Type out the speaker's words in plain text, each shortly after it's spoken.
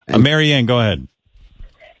Marianne, go ahead.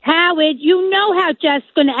 Howard, you know how Jeff's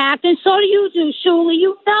going to act, and so do you do, Shuli.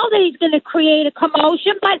 You know that he's going to create a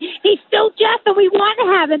commotion, but he's still Jeff, and we want to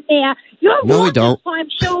have him there. No, we don't. Time,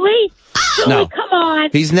 Shuli. Shuli, no. Come on.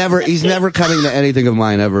 He's never coming to anything of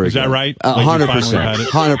mine ever again. Is that right? 100%.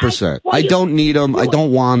 100%. I don't need him. I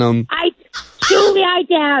don't want him. Shuli, I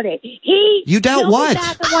doubt it. You doubt what?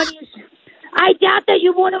 I doubt that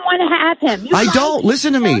you wouldn't want to have him. I don't.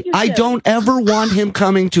 Listen to me. I don't ever want him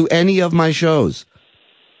coming to any of my shows.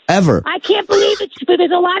 Ever. I can't believe it, but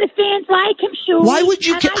there's a lot of fans like him, Shuli. Why would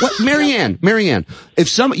you Marianne,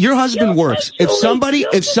 if your husband works, if somebody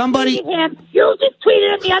you just tweeted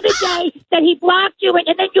him the other day that he blocked you, and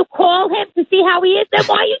then you call him to see how he is, then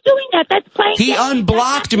why are you doing that? That's playing He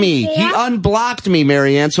unblocked me. He unblocked me,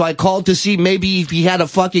 Marianne, so I called to see maybe if he had a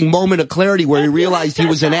fucking moment of clarity where he realized he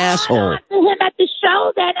was an asshole. Him at the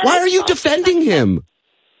show, then. Why are you defending him?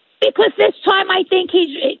 Because this time I think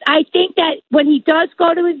that when he does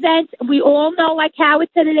go to events, we all know, like Howard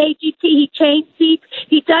said at AGT, he changed seats.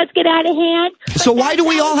 He does get out of hand. So why do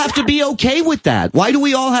we all have to be okay with that? Why do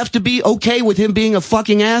we all have to be okay with him being a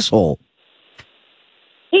fucking asshole?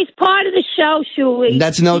 He's part of the show, Shuli.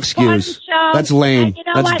 That's no excuse. That's lame.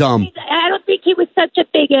 That's dumb. I don't think he was such a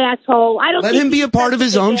big asshole. Let him be a part of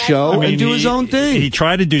his own show and do his own thing. He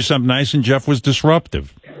tried to do something nice, and Jeff was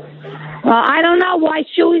disruptive. Well, I don't know why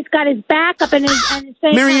Shuey's got his back up and his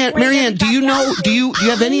face. Marianne, do you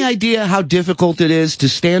have any idea how difficult it is to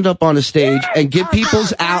stand up on a stage and give you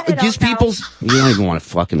don't even want to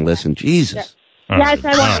fucking listen. Jesus. Yes,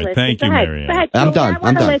 I want to listen. Thank you, Marianne. I'm done.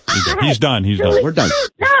 He's done. We're done.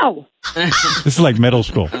 No. This is like middle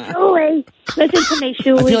school. Shuli, listen to me,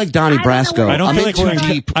 Shuli. I feel like Donnie Brasco. I don't feel like we're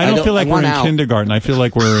deep. I don't feel like we're in kindergarten. I feel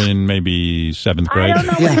like we're in maybe 7th grade. I don't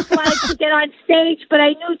know what it's like to get on stage, but I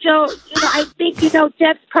knew Joe. I think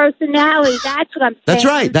Jeff's personality. That's what I'm saying. That's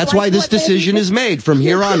right. That's why this decision is made. From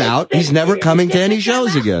here on out, he's never coming to any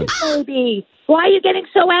shows again. Maybe. Why are you getting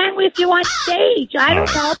so angry if you're on stage? I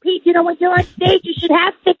don't know, Pete. When you're on stage, you should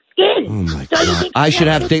have thick skin. Oh, my God. I should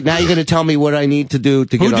have thick. Now you're going to tell me what I need to do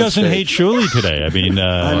to get on stage. Who doesn't hate Shuli today? I mean,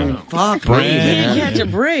 fuck me, man. Can't catch a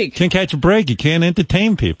break. Can't catch a break. You can't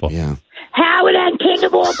entertain people. Yeah. Howard and King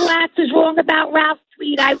of All Blacks is wrong about Ralph's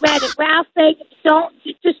tweet. I read it. Ralph saying,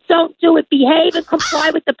 don't do it. Behave and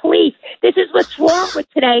comply with the police. This is what's wrong with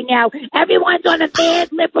today now. Everyone's on a mad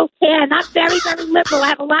liberal tear, and I'm very, very liberal. I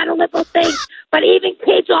have a lot of liberal things. But even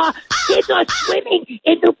kids are swimming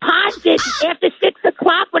in New Ponds after 6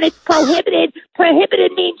 o'clock when it's prohibited.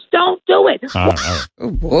 Prohibited means don't do it.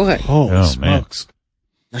 Oh, boy. Oh, smokes.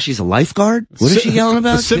 Now she's a lifeguard? What is she yelling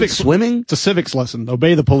about? Swimming? It's a civics lesson.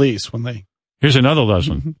 Obey the police when they... Here's another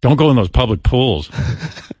lesson. Don't go in those public pools.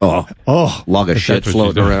 Log of shit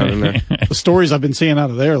floating around in there. The stories I've been seeing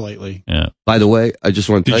out of there lately. Yeah. By the way, I just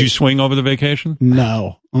want to Did you swing over the vacation?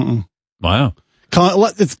 No. Wow.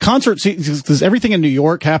 It's concert season, because everything in New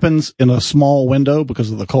York happens in a small window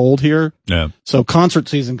because of the cold here. Yeah. So concert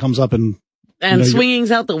season comes up and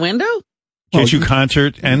swinging's out the window? Can't you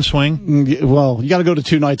concert and swing? Well, you got to go to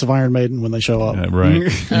 2 nights of Iron Maiden when they show up. Right. You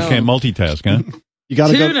can't multitask, huh? You got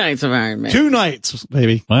to go 2 nights of Iron Maiden. 2 nights,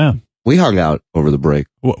 baby. Wow. We hung out over the break.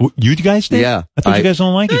 You guys did? Yeah. I thought you guys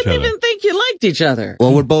don't like each other. I didn't even think you liked each other.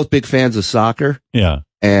 Well, we're both big fans of soccer. Yeah.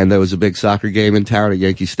 And there was a big soccer game in town at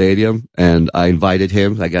Yankee Stadium, and I invited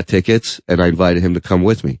him. I got tickets, and I invited him to come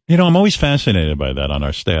with me. I'm always fascinated by that on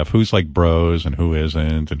our staff. Who's like bros and who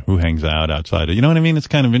isn't, and who hangs out outside of, you know what I mean? It's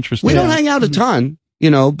kind of interesting. We don't hang out a ton,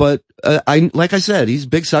 but like I said, he's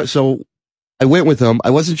big soccer. So I went with him.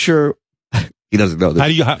 I wasn't sure. He doesn't know this.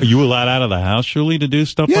 Are you allowed out of the house, Shuli, to do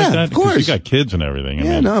stuff like that? Yeah, of course. Because you got kids and everything.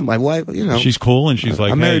 My wife, She's cool, and she's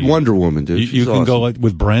like, I married Wonder Woman, dude. You can awesome. go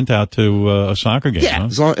with Brent out to a soccer game. Yeah, huh?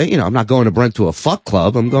 as long, I'm not going to Brent to a fuck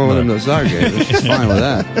club. I'm going to a soccer game. She's fine with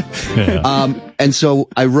that. Yeah. And so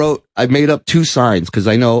I made up 2 signs because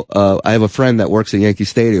I know, I have a friend that works at Yankee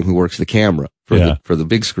Stadium who works the camera for the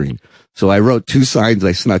big screen. So I wrote 2 signs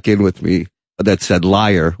I snuck in with me that said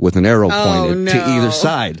liar with an arrow pointed to either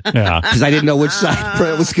side. Yeah. Because I didn't know which side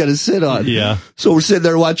Brent was going to sit on. Yeah. So we're sitting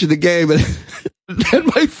there watching the game, and then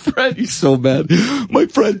my friend, he's so mad. My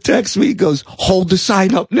friend texts me, goes, hold the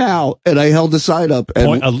sign up now. And I held the sign up.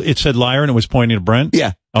 And it said liar, and it was pointing to Brent?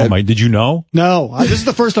 Yeah. Oh, did you know? No. This is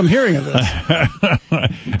the first I'm hearing of this.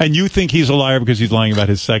 And you think he's a liar because he's lying about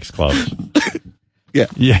his sex clubs? Yeah.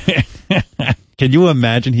 Yeah. Can you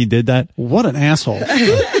imagine he did that? What an asshole.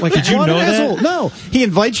 Like, did you know that? Asshole. No. He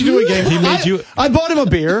invites you to a game. He made you. I bought him a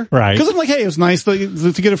beer. Right. Because I'm like, hey, it was nice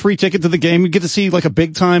to get a free ticket to the game. You get to see like a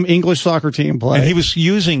big time English soccer team play. And he was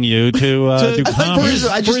using you to do comedy.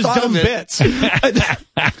 For his dumb bits.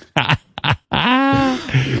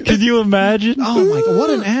 Can you imagine? Oh my God, what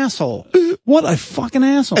an asshole. What a fucking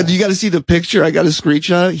asshole. And you got to see the picture. I got a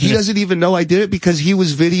screenshot. He doesn't even know I did it because he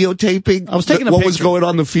was videotaping I was taking a what was picture. going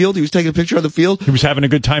on the field. He was taking a picture of the field. He was having a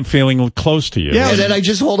good time feeling close to you. Yeah. And then I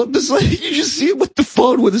just hold up this like you just see him with the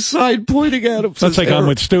phone with a sign pointing at him. That's like I'm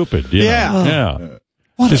with stupid. You know? Yeah.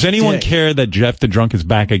 Does anyone care that Jeff the Drunk is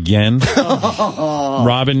back again?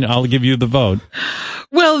 Robin, I'll give you the vote.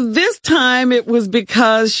 Well, this time it was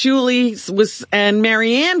because Shuli and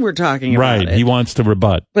Marianne were talking about Right. it. He wants to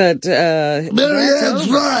rebut. But, Marianne's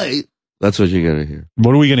right. That's what you're going to hear.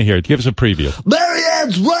 What are we going to hear? Give us a preview.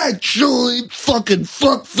 Marianne's right, Julie. Fucking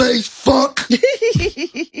fuckface fuck.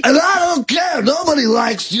 And I don't care. Nobody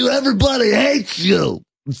likes you. Everybody hates you.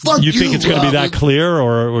 Fuck You think it's going to be that clear,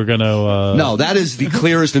 or we're going to... No, that is the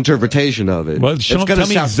clearest interpretation of it. Well, tell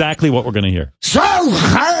me exactly what we're going to hear. So,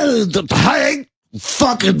 hey,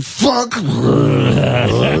 fucking fuck.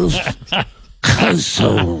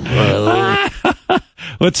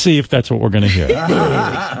 Let's see if that's what we're going to hear.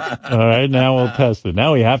 All right, now we'll test it.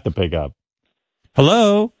 Now we have to pick up.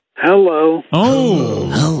 Hello? Hello.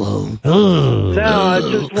 Oh. Hello. Now, I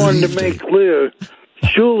just wanted to make clear,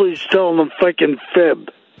 Shuli's telling a fucking fib.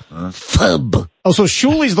 Fib. Oh, so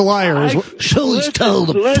Shuli's the liar. Shuli's telling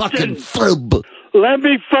the fucking fib. Let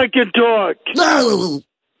me fucking talk. No.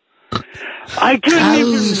 I couldn't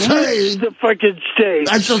even reach the fucking stage.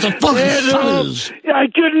 That's just a fucking stage. I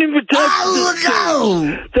couldn't even touch the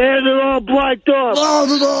stage. They had it all blacked off.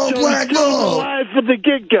 Oh, it's all blacked off. Live from the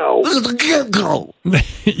get-go. Look at the get-go.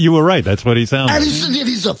 You were right. That's what he sounds And like. he said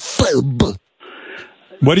he's a fib.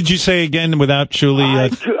 What did you say again without Shuli?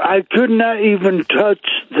 I could not even touch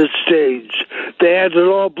the stage. They had it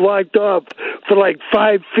all blocked off for like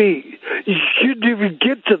 5 feet. You couldn't even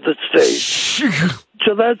get to the stage.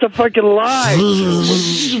 So that's a fucking lie.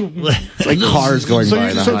 It's like cars going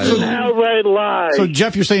by in a highway. An outright lie. So,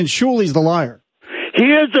 Jeff, you're saying Shuli's the liar. He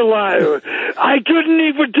is a liar. I couldn't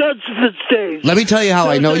even touch the stage. Let me tell you how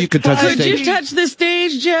I know you could touch the could you stage. touch the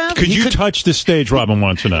stage, Jeff? Could you touch the stage, Robin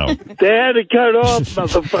wants to know? They had to cut off,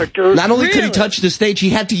 motherfucker. Not only could he touch the stage, he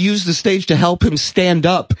had to use the stage to help him stand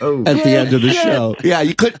up at the end of the show. Yeah,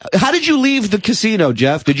 you could. How did you leave the casino,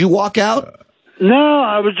 Jeff? Did you walk out? No,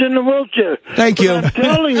 I was in the wheelchair. Thank you. But I'm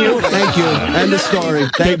telling you. Thank you. End of story.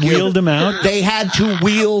 They wheeled him out? They had to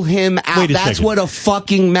wheel him out. Wait a That's second. what a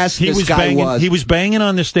fucking mess this guy was. He was banging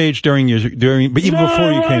on the stage but even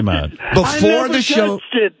before you came out. Before the show.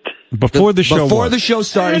 Before the show. Before the show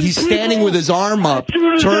started, he's standing with his arm up,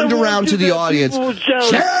 turned around to the audience.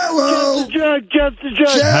 Cello!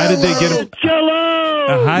 How did they get him?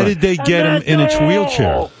 How did they get him in its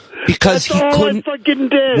wheelchair? Because he couldn't,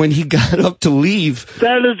 when he got up to leave,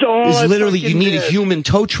 that is all it's literally, you need a human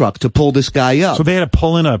tow truck to pull this guy up. So they had to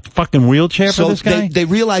pull in a fucking wheelchair for this guy? They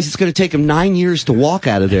realized it's going to take him 9 years to walk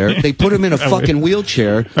out of there. They put him in a fucking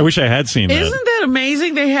wheelchair. I wish I had seen that. Isn't that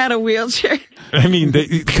amazing? They had a wheelchair. I mean,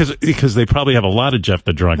 because they probably have a lot of Jeff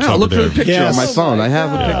the Drunks over look there. for the picture on my phone. I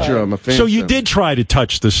have a picture on my phone. So you did try to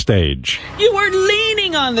touch the stage. You were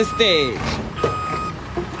leaning on the stage.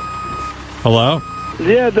 Hello?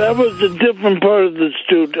 Yeah, that was a different part of the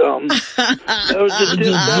studio.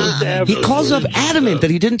 He calls up adamant that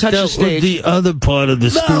he didn't touch the stage. The other part of the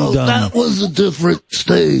No, that was a different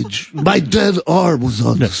stage. My dead arm was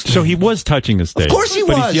on the stage. So he was touching the stage. Of course he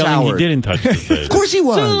but was, he's yelling Howard. he didn't touch the stage. Of course he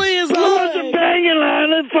was. Julie is I wasn't banging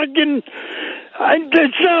on it. Fucking.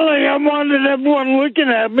 It's not like I wanted everyone looking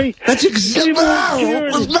at me. That's exactly. I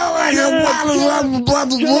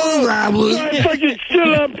fucking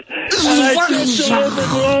stood up and I jumped over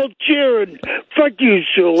and we're all cheering. Fuck you,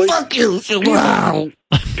 Shuli. Fuck you, Shuli.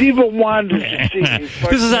 People wanted to see me.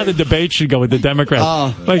 This is how the debate should go with the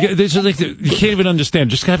Democrats. Like, this is like you can't even understand.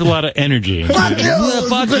 Just have a lot of energy. Fuck you.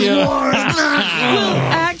 Fuck you. Well,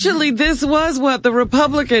 actually, this was what the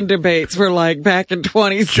Republican debates were like back in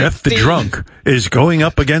 2016. Jeff the Drunk is going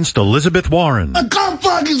up against Elizabeth Warren. Go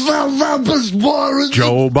fuck yourself up, Miss Warren.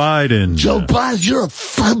 Joe Biden. Joe Biden, you're a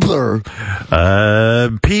fibber.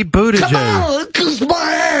 Pete Buttigieg. Come on, kiss my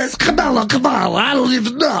ass. Come on. I don't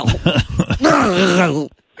even know.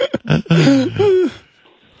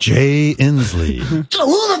 Jay Inslee. Who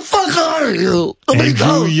the fuck are you?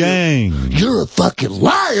 Andrew Yang. You're a fucking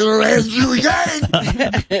liar, Andrew Yang.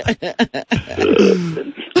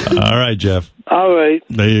 All right, Jeff. All right.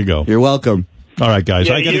 There you go. You're welcome. All right, guys.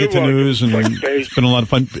 Yeah, I got to you're get to news, and welcome. it's been a lot of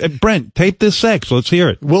fun. Brent, tape this sex. Let's hear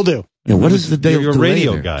it. Will do. Yeah, what is the day? You're a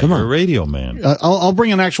radio guy. Come on. You're a radio man. I'll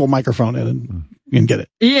bring an actual microphone in and get it.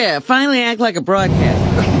 Yeah, finally act like a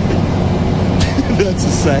broadcaster. That's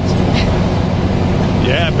a sex.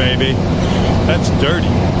 Yeah, baby. That's dirty.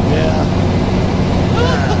 Yeah.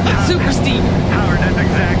 Super Steve. Howard, that's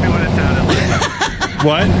exactly what it sounded like.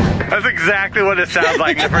 What? That's exactly what it sounds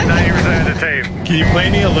like for 90% of the tape. Can you play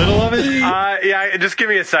me a little of it? Yeah, just give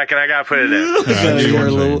me a second. I gotta put it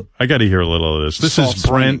in. I gotta hear a little of this. This is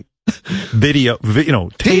Brent video,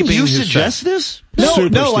 taping. Did you his suggest set. this?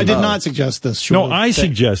 No, I did not suggest this. No, I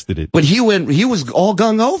suggested it. But he was all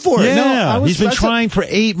gung-ho for it. Yeah, he's been trying for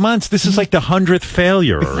 8 months. This is like the 100th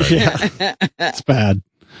failure already. Yeah, it's bad.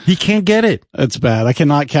 He can't get it. It's bad. I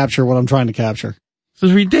cannot capture what I'm trying to capture. This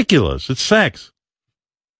is ridiculous. It's sex.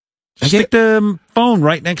 Stick the phone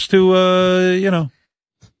right next to, I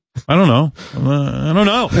don't know.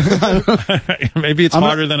 Maybe it's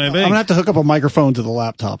harder than I think. I'm going to have to hook up a microphone to the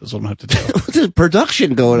laptop is what I'm going to have to do. What's this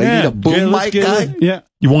production going? I need a boom mic guy. Yeah.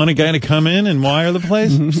 You want a guy to come in and wire the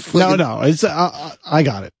place? No. It's, I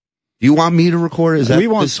got it. Do you want me to record it? Is that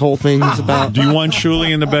this whole thing is about? Do you want Shuli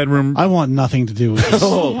in the bedroom? I want nothing to do with this.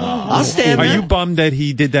 I'll stand there. Are you bummed that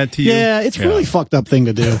he did that to you? Yeah, it's really fucked up thing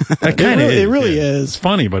to do. That kind of It really is. It's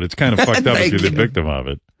funny, but it's kind of fucked up if you're the victim of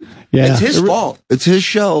it. Yeah. It's his fault. It's his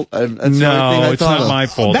show. And that's the only thing I it's thought not of. my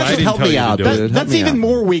fault. That's I didn't help tell me you out, to do dude. it. That's even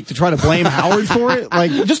more weak to try to blame Howard for it. Like,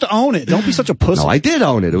 just own it. Don't be such a pussy. No, I did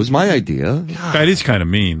own it. It was my idea. That is kind of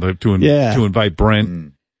mean to invite Brent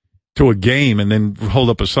to a game and then hold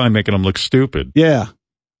up a sign making him look stupid. Yeah.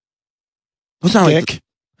 What's not Dick.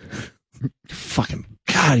 Fucking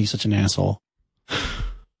God, he's such an asshole.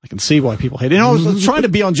 I can see why people hate it. I was trying to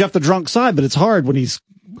be on Jeff the Drunk side, but it's hard when he's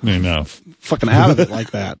fucking out of it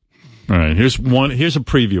like that. All right, here's a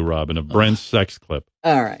preview, Robin, of Brent's sex clip.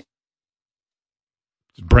 All right.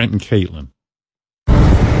 It's Brent and Caitlin.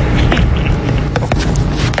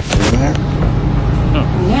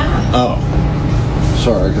 Yeah. Oh.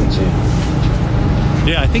 Sorry, I couldn't see.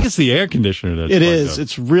 Yeah, I think it's the air conditioner that's It fucked is. up.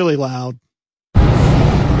 It's really loud. All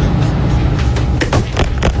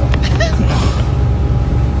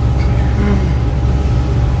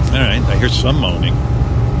right, I hear some moaning.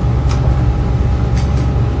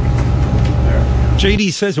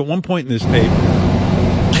 JD says at one point in this tape,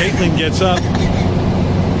 Caitlin gets up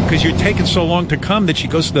because you're taking so long to come that she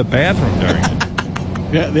goes to the bathroom during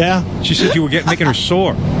it. Yeah. She said you were making her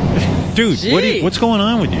sore. Dude, what's going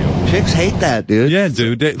on with you? Chicks hate that, dude. Yeah,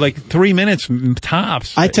 dude. Like 3 minutes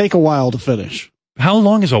tops. I take a while to finish. How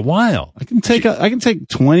long is a while? I can take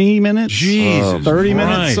 20 minutes. Jesus 30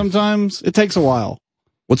 minutes Christ. sometimes. It takes a while.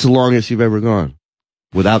 What's the longest you've ever gone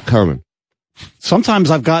without coming?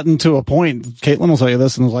 Sometimes I've gotten to a point, Caitlin will tell you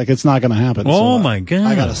this, and it's like, it's not going to happen. Oh, so my God.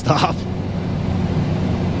 I got to stop.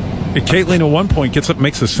 Caitlin at one point gets up,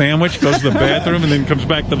 makes a sandwich, goes to the bathroom, and then comes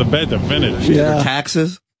back to the bed to finish. Yeah.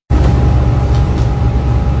 Taxes?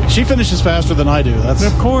 She finishes faster than I do. That's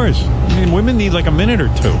Of course. I mean, women need like a minute or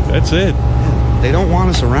two. That's it. They don't want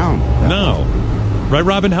us around. No. Right,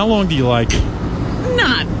 Robin? How long do you like it?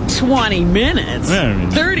 Not 20 minutes. Yeah, I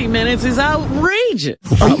mean- 30 minutes is outrageous.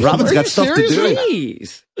 Robin's got stuff to do.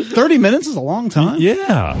 Please. 30 minutes is a long time.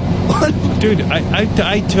 Yeah. Dude,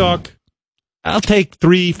 I'll take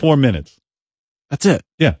 3-4 minutes. That's it.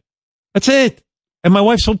 Yeah. That's it. And my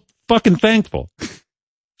wife's so fucking thankful. She's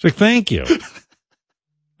like, thank you.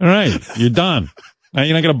 All right. You're done. Now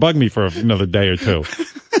you're not going to bug me for another day or two.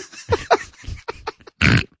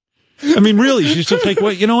 I mean, really, she's just like,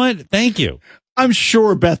 well, you know what? Thank you. I'm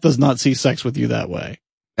sure Beth does not see sex with you that way.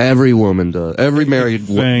 Every woman does. Every married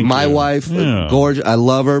woman. My wife, gorgeous. I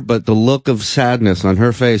love her, but the look of sadness on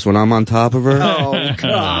her face when I'm on top of her. Oh,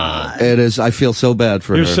 God. It is, I feel so bad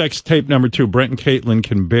for her. Here's sex tape number 2. Brent and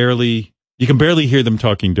Caitlin you can barely hear them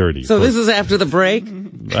talking dirty. So this is after the break?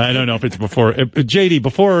 I don't know if it's before. JD,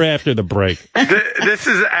 before or after the break? This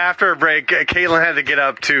is after a break. Caitlin had to get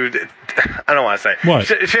up to, I don't want to say. What?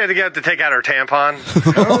 She had to get up to take out her tampon.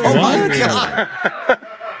 Oh, my God.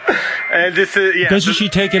 And this is, yeah. Doesn't she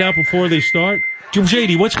take it out before they start?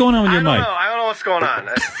 JD, what's going on with your mic? I don't know what's going on.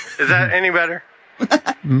 Is that any better?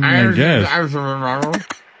 I guess.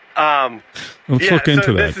 Let's look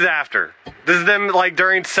into that. This is after. This is them like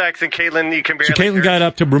during sex, and Caitlin, you can barely. So Caitlin got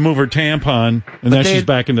up to remove her tampon, and now she's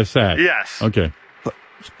back in the sack. Yes. Okay.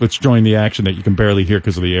 Let's join the action that you can barely hear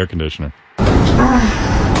because of the air conditioner. Oh,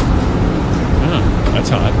 that's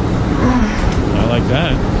hot. I like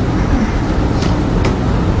that.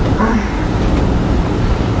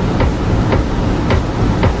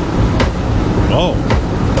 Oh.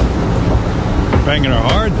 Banging her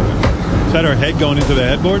hard there. Is that her head going into the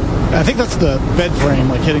headboard? I think that's the bed frame,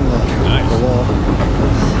 like hitting the wall.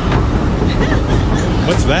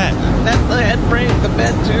 What's that? That's the head frame of the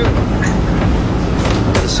bed, too.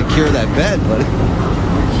 Secure that bed, buddy.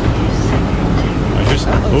 I heard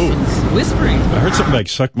some, whispering. I heard something like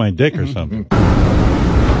suck my dick or something.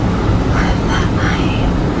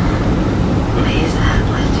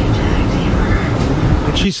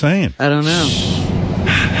 she saying? I don't know.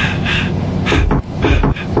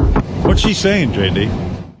 What's she saying, JD?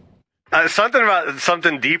 Something about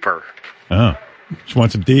something deeper. Oh. She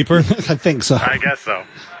wants it deeper? I think so. I guess so.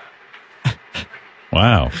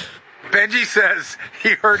 Wow. Benjy says he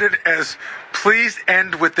heard it as, please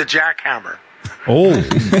end with the jackhammer. Oh.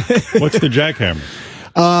 What's the jackhammer?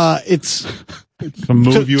 It's some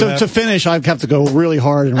move you have? To finish, I have to go really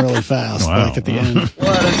hard and really fast, Wow. like at the end.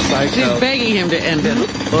 What a psycho. She's begging him to end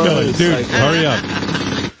it. Dude, hurry up.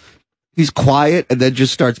 He's quiet and then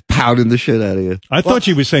just starts pounding the shit out of you. I thought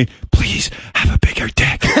she was saying, please have a bigger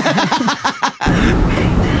dick.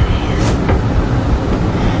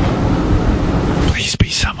 Please be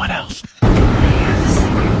someone else.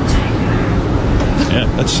 Yeah,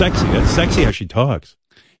 that's sexy. That's sexy how she talks.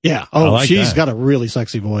 Yeah. I Oh, like she's that. got a really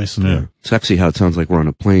sexy voice. Yeah. Sexy how it sounds like we're on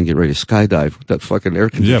a plane getting ready to skydive with that fucking air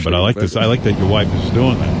conditioning. Yeah, but I like this. I like that your wife is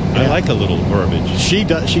doing that. I like a little verbiage. She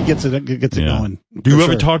does. She gets it going. Do you For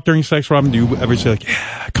ever sure. talk during sex, Robin? Do you ever say like,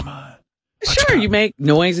 yeah, come on? Sure, you make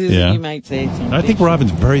noises Yeah. and you might say something. I think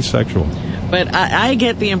Robin's very sexual. But I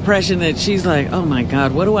get the impression that she's like, oh my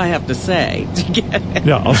God, what do I have to say to get it?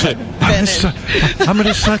 Yeah, I'll say, I'm going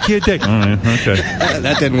to suck your dick. All right, okay.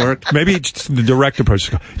 That didn't work. Maybe it's the direct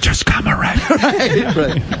approach. Just come around.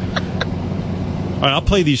 Right. All right, I'll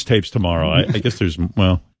play these tapes tomorrow. I guess there's,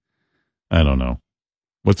 well, I don't know.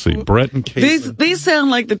 Let's see. Brett and Kate. These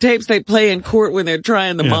sound like the tapes they play in court when they're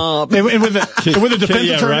trying the mob. And with the defense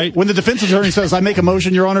Yeah, attorney, right. when the defense attorney says, "I make a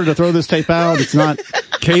motion, Your Honor, to throw this tape out," it's not.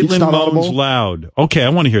 Caitlin it's not moans audible. loud. Okay, I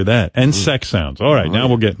want to hear that. And sex sounds. All right, now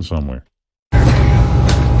we're getting somewhere.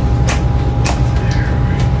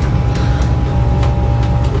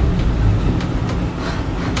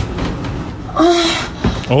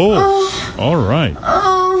 Oh, all right.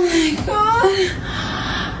 Oh my God.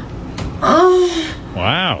 Oh.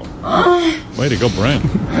 Wow. Way to go, Brent.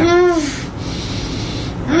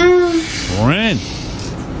 Brent.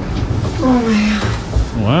 Oh my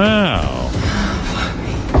God. Wow.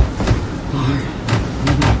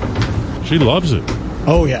 She loves it.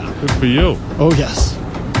 Oh yeah. Good for you. Oh yes.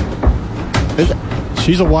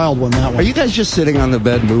 She's a wild one. That one. Are you guys just sitting on the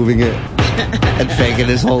bed moving it and faking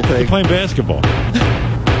this whole They're thing? playing basketball.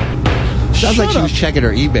 Sounds like she was checking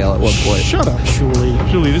her email at one point. Shut up, Julie.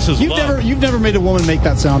 Julie, this is love. You've never made a woman make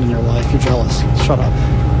that sound in your life. You're jealous. Shut up.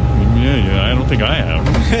 Yeah, I don't think I have.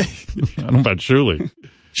 I don't know about Julie.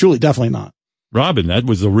 Julie, definitely not. Robin, that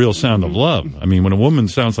was the real sound of love. I mean, when a woman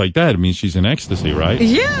sounds like that, it means she's in ecstasy, right?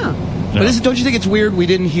 Yeah. But don't you think it's weird we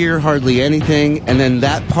didn't hear hardly anything, and then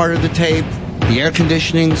that part of the tape, the air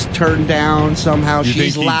conditioning's turned down somehow, You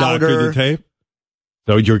she's think he louder. doctored the tape?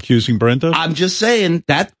 So you're accusing Brent of? I'm just saying,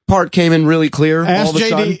 that part came in really clear all Ask of a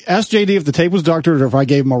sudden. JD if the tape was doctored or if I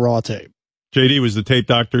gave him a raw tape. JD, was the tape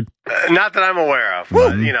doctored? Not that I'm aware of,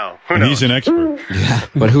 but, you know, who And knows? he's an expert. Yeah,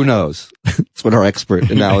 but who knows? That's what our expert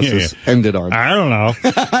analysis ended on. I don't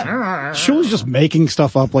know. Julie's just making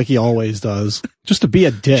stuff up like he always does. Just to be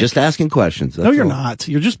a dick. Just asking questions. No, that's you're all. not.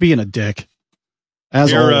 You're just being a dick. As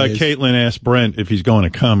Here, always. Caitlin asked Brent if he's going to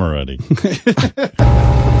come already.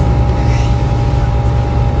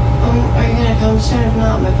 Are you gonna come soon? If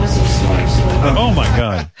not, my pussy's sore. Oh my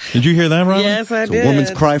God. Did you hear that, Robin? Yes, I It's did. a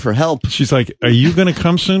woman's cry for help. She's like, are you going to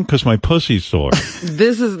come soon? Because my pussy's sore.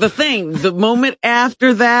 This is the thing. The moment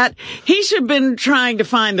after that, he should have been trying to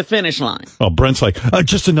find the finish line. Well, Brent's like,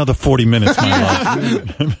 just another 40 minutes, my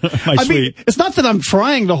love. My I sweet. mean, it's not that I'm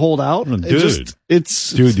trying to hold out. Dude.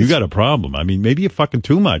 It's Dude, you got a problem. I mean, maybe you're fucking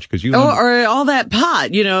too much because you. Or all that pot,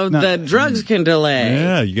 the drugs can delay.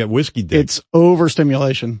 Yeah, you got whiskey dick. It's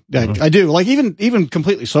overstimulation. Yeah, I do. Like even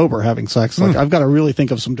completely sober having sex. Like I've got to really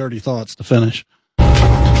think of some dirty thoughts to finish.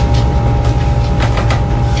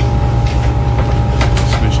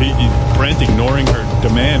 Brent ignoring her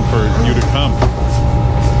demand for you to come.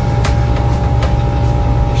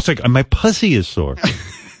 She's like, my pussy is sore.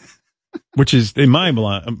 Which is, in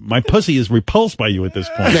my pussy is repulsed by you at this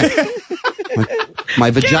point. My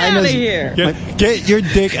Get out of vagina's here. Get your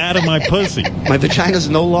dick out of my pussy. my vagina's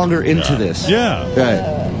no longer into this. Yeah.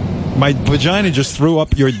 Right. My vagina just threw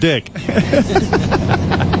up your dick. All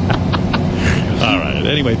right.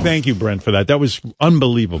 Anyway, thank you, Brent, for that. That was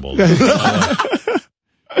unbelievable.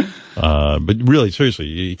 But really, seriously,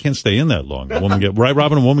 you can't stay in that long. Right,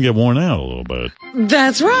 Robin? A woman get worn out a little bit.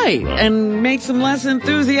 That's right. And makes him less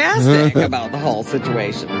enthusiastic about the whole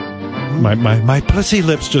situation. My pussy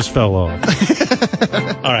lips just fell off.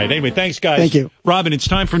 All right. Anyway, thanks, guys. Thank you. Robin, it's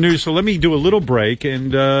time for news, so let me do a little break,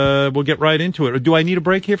 and we'll get right into it. Do I need a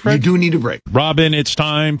break here, Fred? You do need a break. Robin, it's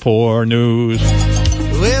time for news.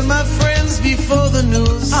 With my friends comes before the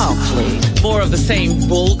news. Oh, please. More of the same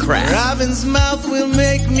bull crap. Robin's mouth will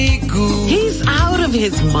make me goo. He's out of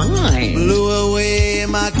his mind. Blew away,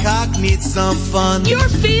 my cock needs some fun. Your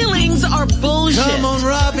feelings are bullshit. Come on,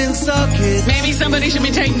 Robin, suck it. Maybe somebody should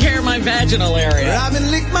be taking care of my vaginal area. Robin,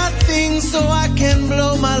 lick my thing so I can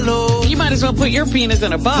blow my load. You might as well put your penis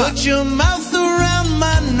in a box. Put your mouth around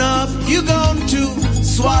my knob. You going to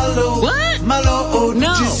swallow what? My load.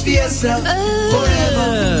 No. Just fiesta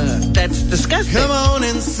forever. That's disgusting. Come on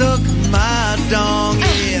and suck my dong.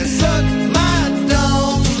 Yeah, suck my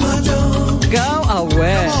dong. My dong. Go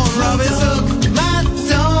away. Come on, Robin, suck my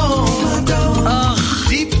dong. Ugh.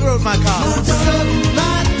 Deep throat my cock. Suck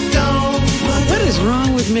my dong. What is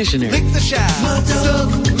wrong with missionary? Lick the shaft. Suck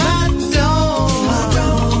my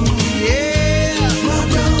dong. Yeah.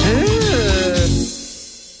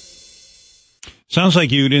 Sounds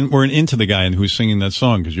like you weren't into the guy who's singing that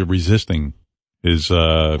song because you're resisting his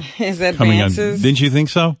coming on. Didn't you think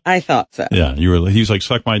so? I thought so. Yeah, he was like,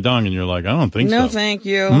 suck my dong, and you're like, I don't think so. No, thank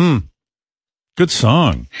you. Good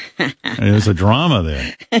song. There's a drama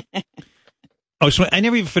there. Oh, so I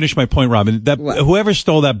never even finished my point, Robin. That whoever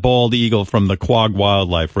stole that bald eagle from the Quag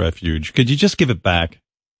Wildlife Refuge, could you just give it back?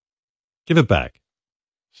 Give it back.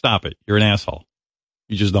 Stop it. You're an asshole.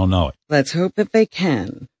 You just don't know it. Let's hope that they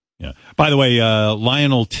can. Yeah. By the way,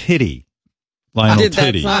 Lionel Titty did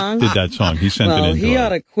that song. He sent it in. He ought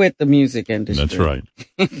to quit the music industry. That's right.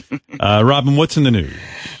 Robin, what's in the news?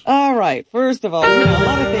 All right. First of all, a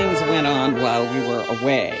lot of things went on while we were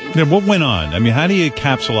away. Yeah, what went on? I mean, how do you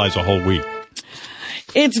capsulize a whole week?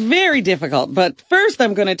 It's very difficult. But first,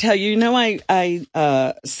 I'm going to tell you, I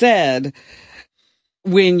said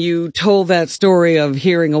when you told that story of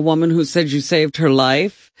hearing a woman who said you saved her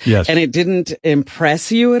life. Yes. And it didn't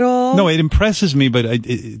impress you at all? No, it impresses me, but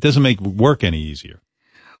it doesn't make work any easier.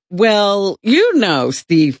 Well, you know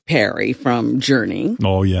Steve Perry from Journey.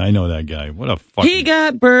 Oh, yeah, I know that guy. What a fucking... He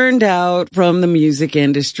got burned out from the music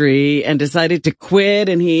industry and decided to quit,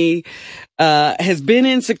 and he has been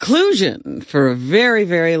in seclusion for a very,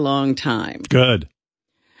 very long time. Good.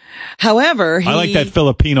 However, I like that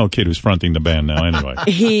Filipino kid who's fronting the band now anyway.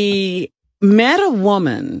 He met a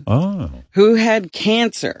woman who had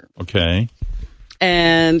cancer. Okay.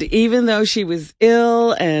 And even though she was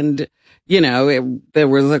ill and, there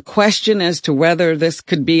was a question as to whether this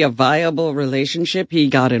could be a viable relationship, he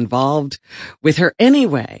got involved with her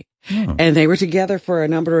anyway. Oh. And they were together for a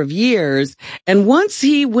number of years. And once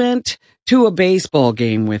he went to a baseball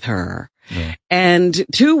game with her, yeah. And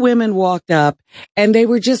two women walked up and they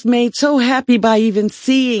were just made so happy by even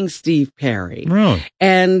seeing Steve Perry. Really?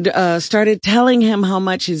 And started telling him how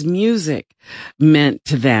much his music meant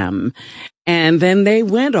to them. And then they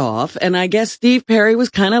went off, and I guess Steve Perry was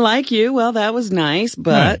kind of like you. Well, that was nice,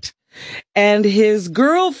 but, right. And his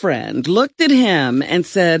girlfriend looked at him and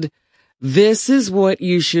said, this is what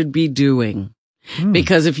you should be doing.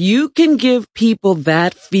 Because if you can give people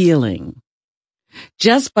that feeling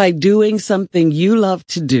just by doing something you love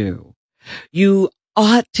to do, you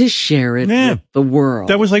ought to share it with the world.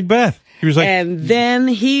 That was like Beth. He was like, and then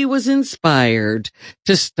he was inspired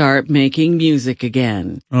to start making music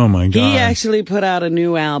again. Oh my God. He actually put out a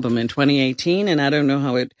new album in 2018, and I don't know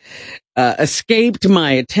how it escaped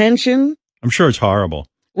my attention. I'm sure it's horrible.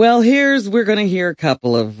 Well, we're going to hear a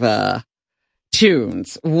couple of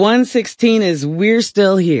tunes. 116 is We're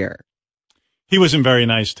Still Here. He wasn't very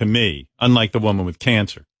nice to me, unlike the woman with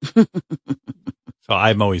cancer. So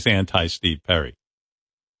I'm always anti-Steve Perry.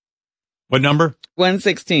 What number?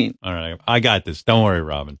 116. All right. I got this. Don't worry,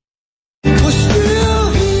 Robin.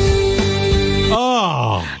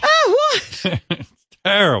 Oh. Oh, what?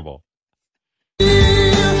 Terrible.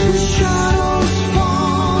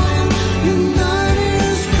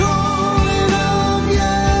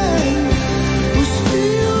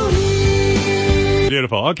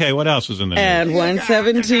 Beautiful. Okay, what else is in there? And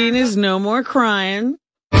 117 is No More Crying.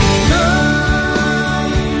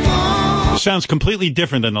 It sounds completely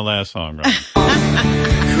different than the last song, right?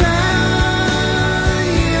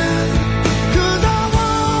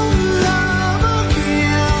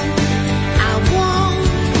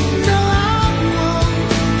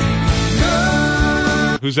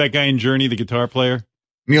 Who's that guy in Journey, the guitar player?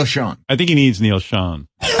 Neil Schon. I think he needs Neil Schon.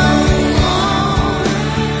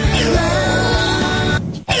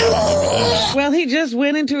 Well, he just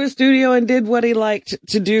went into a studio and did what he liked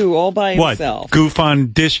to do all by himself. What? Goof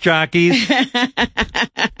on disc jockeys? Yeah,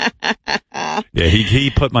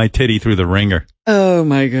 he put my titty through the ringer. Oh,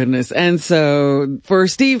 my goodness. And so for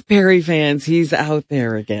Steve Perry fans, he's out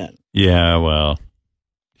there again. Yeah, well,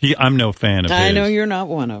 I'm no fan of his. I know you're not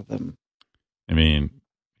one of them. I mean,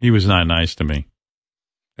 he was not nice to me.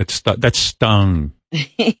 That stung.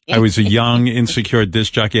 I was a young, insecure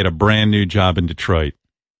disc jockey, had a brand new job in Detroit.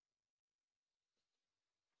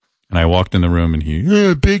 And I walked in the room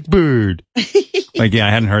and Big Bird. Like, yeah, I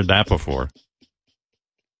hadn't heard that before.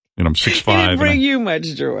 You know, I'm 6'5". It didn't bring you much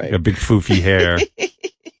joy. Got big foofy hair.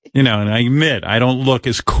 You know, and I admit, I don't look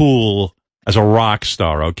as cool as a rock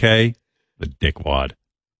star, okay? The dickwad.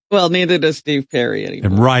 Well, neither does Steve Perry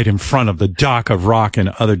anymore. And right in front of the Doc of Rock and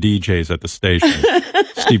other DJs at the station,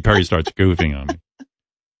 Steve Perry starts goofing on me.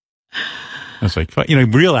 I was like, you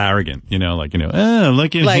know, real arrogant, you know, like, you know,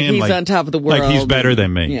 look at like him. He's on top of the world. Like he's better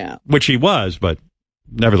than me. Yeah. Which he was, but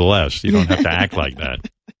nevertheless, you don't have to act like that.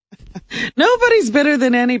 Nobody's better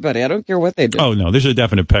than anybody. I don't care what they do. Oh, no, there's a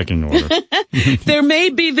definite pecking order. There may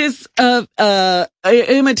be this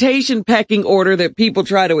imitation pecking order that people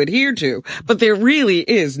try to adhere to, but there really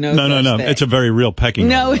is no No. thing. It's a very real pecking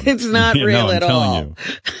order. No, it's not real at all. I'm telling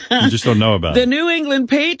you. You just don't know about it. The New England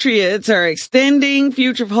Patriots are extending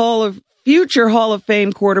future Hall of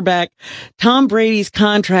Fame quarterback Tom Brady's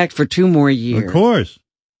contract for 2 more years. Of course.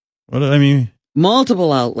 What I mean...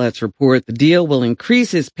 Multiple outlets report the deal will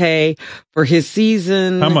increase his pay for his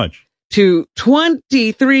season. How much? To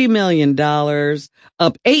 $23 million,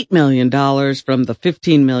 up $8 million from the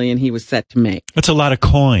 $15 million he was set to make. That's a lot of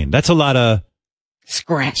coin. That's a lot of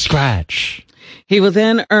scratch. He will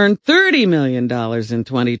then earn $30 million in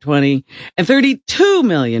 2020 and $32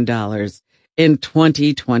 million in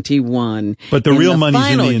 2021. But the real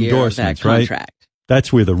money's in the endorsements, right?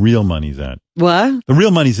 That's where the real money's at. What? The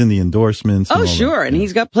real money's in the endorsements. Oh, sure. And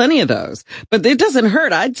he's got plenty of those. But it doesn't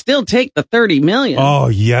hurt. I'd still take the $30 million. Oh,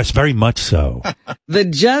 yes, very much so. The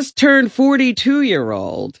just turned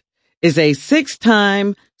 42-year-old is a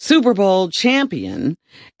 6-time Super Bowl champion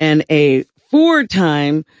and a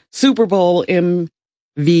 4-time Super Bowl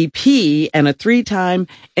MVP and a 3-time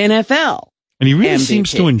NFL. And he really MVP.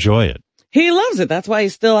 seems to enjoy it. He loves it. That's why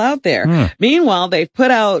he's still out there. Meanwhile,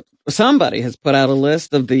 somebody has put out a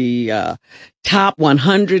list of the top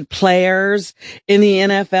 100 players in the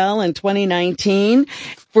NFL in 2019.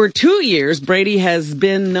 For 2 years, Brady has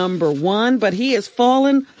been number 1, but he has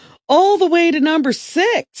fallen all the way to number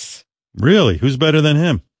 6. Really? Who's better than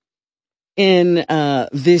him? In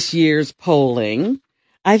this year's polling.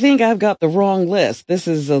 I think I've got the wrong list. This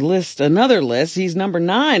is another list. He's number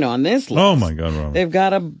 9 on this list. Oh, my God, Robert. They've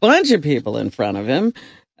got a bunch of people in front of him,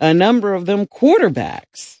 a number of them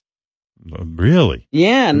quarterbacks. Really?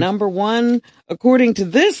 Yeah, number 1, according to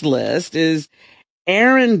this list, is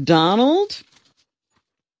Aaron Donald.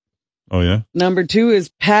 Oh, yeah? Number 2 is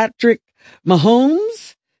Patrick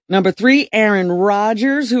Mahomes. Number 3, Aaron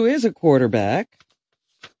Rodgers, who is a quarterback.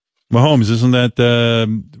 Mahomes, isn't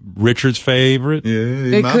that Richard's favorite?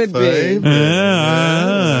 Yeah, it could favorite. be.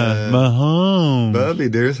 Mahomes. Bubby,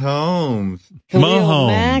 there's Holmes.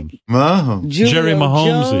 Mahomes. Jerry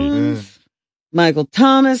Mahomes. Michael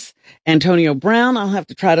Thomas, Antonio Brown. I'll have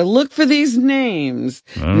to try to look for these names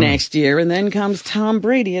next year. And then comes Tom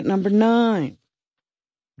Brady at number 9.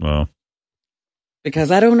 Well. Because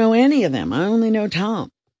I don't know any of them. I only know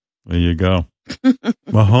Tom. There you go.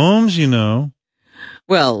 Mahomes, you know.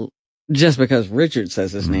 Well, just because Richard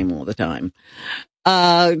says his name all the time.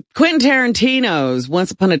 Quentin Tarantino's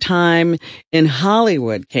Once Upon a Time in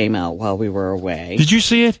Hollywood came out while we were away. Did you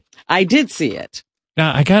see it? I did see it.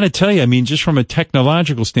 Now, I got to tell you, I mean, just from a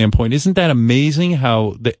technological standpoint, isn't that amazing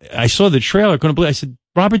how I saw the trailer, I couldn't believe it. I said,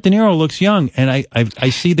 Robert De Niro looks young, and I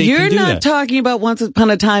see they can do that. You're not talking about Once Upon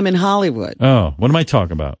a Time in Hollywood. Oh, what am I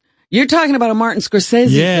talking about? You're talking about a Martin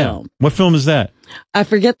Scorsese film. What film is that? I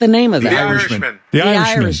forget the name of that. The Irishman. The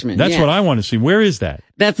Irishman. That's what I want to see. Where is that?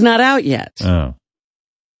 That's not out yet. Oh.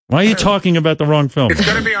 Why are you talking about the wrong film? It's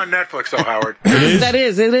going to be on Netflix, though, Howard. It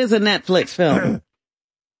is a Netflix film.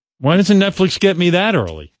 Why doesn't Netflix get me that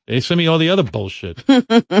early? They send me all the other bullshit.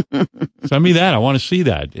 Send me that. I want to see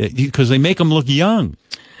that because they make them look young.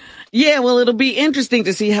 Yeah, well, it'll be interesting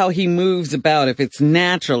to see how he moves about, if it's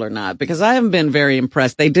natural or not, because I haven't been very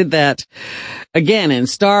impressed. They did that again in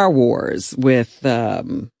Star Wars with Yeah,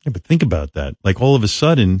 but think about that. Like all of a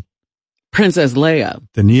sudden, Princess Leia.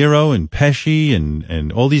 De Niro and Pesci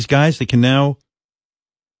and all these guys, they can now,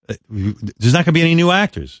 there's not going to be any new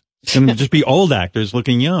actors. It's going to just be old actors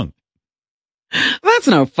looking young. That's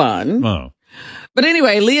no fun. Oh. But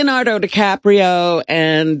anyway, Leonardo DiCaprio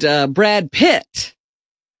and Brad Pitt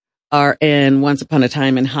are in Once Upon a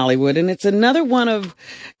Time in Hollywood, and it's another one of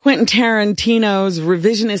Quentin Tarantino's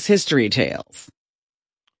revisionist history tales.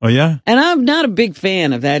 Oh, yeah? And I'm not a big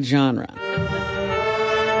fan of that genre.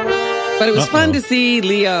 But it was fun to see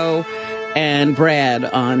Leo and Brad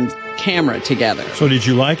on camera together. So did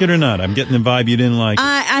you like it or not? I'm getting the vibe you didn't like it.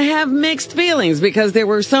 I have mixed feelings because there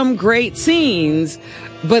were some great scenes,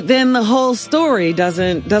 but then the whole story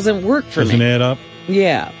doesn't work for me. Doesn't add up?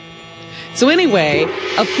 Yeah. So anyway,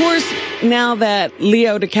 of course, now that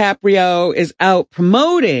Leo DiCaprio is out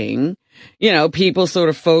promoting, people sort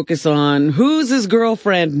of focus on who's his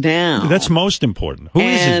girlfriend now. That's most important. Who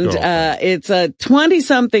is his girlfriend? And it's a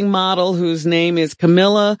 20-something model whose name is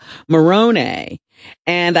Camilla Morrone.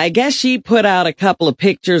 And I guess she put out a couple of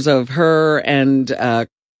pictures of her and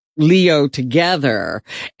Leo together,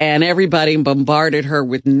 and everybody bombarded her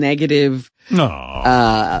with negative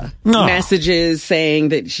messages saying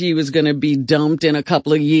that she was going to be dumped in a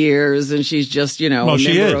couple of years, and she's just, a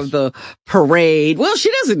member of the parade. Well,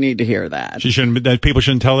 she doesn't need to hear that. She shouldn't. That people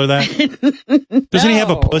shouldn't tell her that. Doesn't he have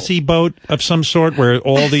a pussy boat of some sort where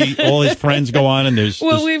all his friends go on and there's?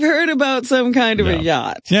 Well, we've heard about some kind of a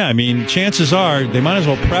yacht. Yeah, I mean, chances are they might as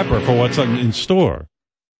well prep her for what's in store.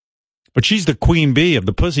 But she's the queen bee of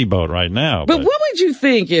the pussy boat right now. But what would you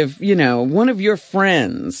think if, one of your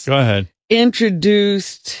friends go ahead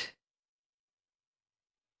introduced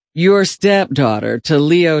your stepdaughter to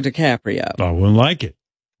Leo DiCaprio? I wouldn't like it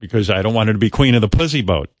because I don't want her to be queen of the pussy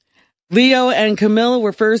boat. Leo and Camilla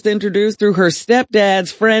were first introduced through her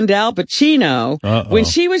stepdad's friend Al Pacino when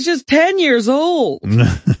she was just 10 years old.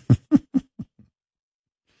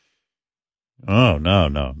 Oh,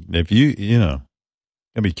 no. If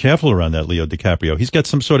gotta be careful around that Leo DiCaprio. He's got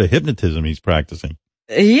some sort of hypnotism he's practicing.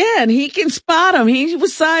 Yeah, and he can spot him. He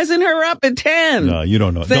was sizing her up at 10. No, you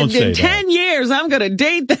don't know. Don't say that. In 10 years, I'm going to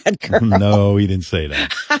date that girl. No, he didn't say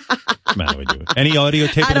that. What's the matter with you? Any audio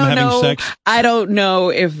tape of them having sex? I don't know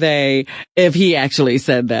if he actually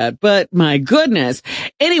said that, but my goodness.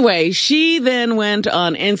 Anyway, she then went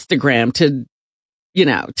on Instagram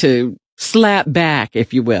to slap back,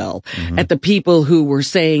 if you will, at the people who were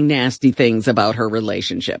saying nasty things about her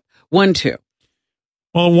relationship. 1, 2.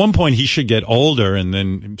 Well, at one point he should get older and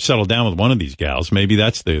then settle down with one of these gals. Maybe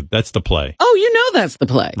that's the play. Oh, that's the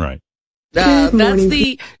play. Right. That's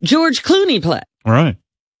the George Clooney play. All right.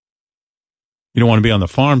 You don't want to be on the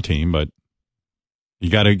farm team, but you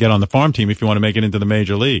got to get on the farm team if you want to make it into the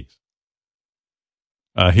major leagues.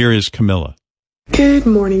 Here is Camilla. Good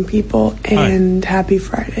morning, people, and happy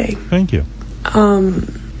Friday. Thank you.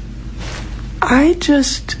 I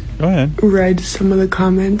just go ahead. Read some of the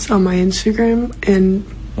comments on my Instagram, and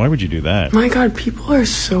why would you do that? My God, people are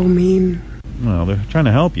so mean. Well, they're trying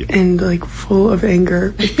to help you. And full of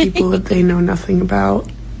anger with people that they know nothing about.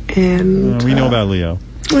 And we know about Leo.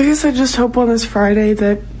 I guess I just hope on this Friday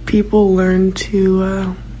that people learn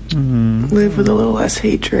to live with a little less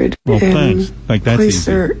hatred and place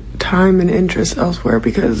their time and interest elsewhere,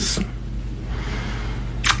 because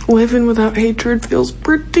living without hatred feels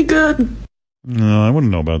pretty good. No, I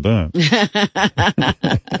wouldn't know about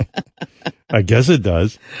that. I guess it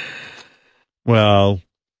does. Well,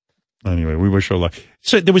 anyway, we wish her luck.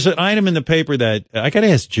 So there was an item in the paper that I got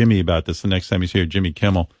to ask Jimmy about this the next time he's here, Jimmy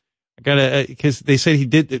Kimmel. I got to, because they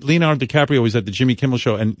said Leonardo DiCaprio was at the Jimmy Kimmel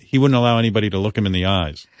show and he wouldn't allow anybody to look him in the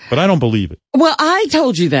eyes. But I don't believe it. Well, I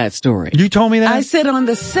told you that story. You told me that? I said on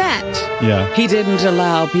the set. Yeah. He didn't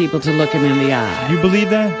allow people to look him in the eye. You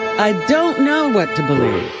believe that? I don't know what to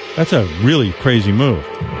believe. That's a really crazy move.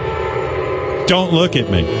 Don't look at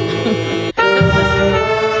me.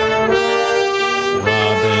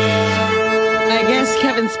 Robin. I guess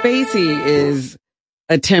Kevin Spacey is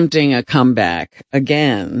attempting a comeback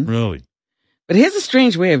again. Really? But he has a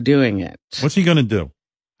strange way of doing it. What's he going to do?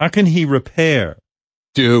 How can he repair?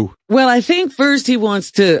 Well, I think first he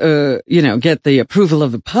wants to, get the approval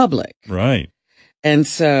of the public. Right. And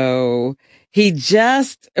so he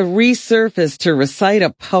just resurfaced to recite a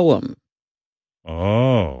poem.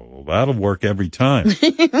 Oh, that'll work every time.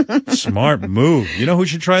 Smart move. You know who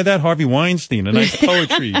should try that? Harvey Weinstein, a nice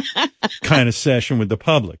poetry kind of session with the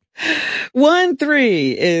public.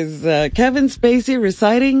 1-3 is Kevin Spacey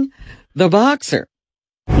reciting The Boxer.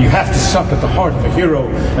 You have to suck at the heart of a hero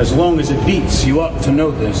as long as it beats. You ought to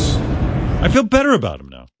know this. I feel better about him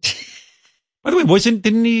now. By the way,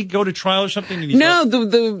 didn't he go to trial or something? No,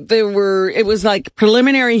 it was like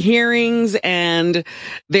preliminary hearings, and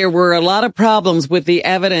there were a lot of problems with the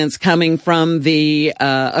evidence coming from the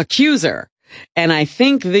accuser. And I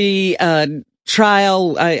think the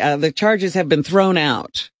the charges have been thrown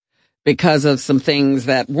out because of some things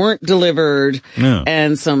that weren't delivered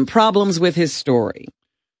and some problems with his story.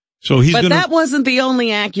 So that wasn't the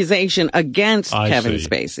only accusation against Kevin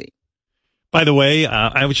Spacey. By the way,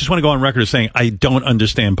 I just want to go on record as saying I don't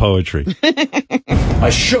understand poetry. I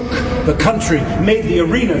shook the country, made the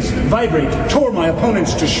arenas vibrate, tore my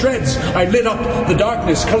opponents to shreds. I lit up the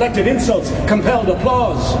darkness, collected insults, compelled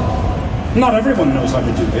applause. Not everyone knows how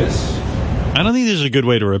to do this. I don't think there's a good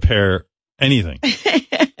way to repair anything.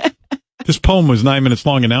 This poem was 9 minutes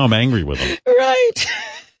long, and now I'm angry with him. Right.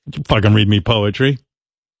 You fucking read me poetry.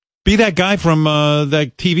 Be that guy from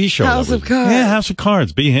that TV show. House of Cards. Yeah, House of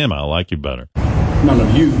Cards. Be him. I'll like you better. None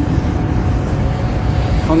of you.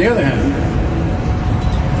 On the other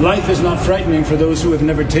hand, life is not frightening for those who have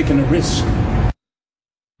never taken a risk.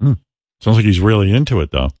 Sounds like he's really into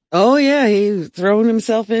it, though. Oh, yeah, he's thrown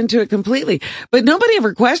himself into it completely. But nobody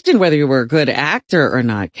ever questioned whether you were a good actor or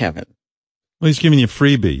not, Kevin. Well, he's giving you a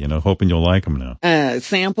freebie, hoping you'll like him now.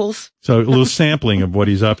 Samples? So a little sampling of what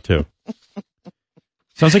he's up to.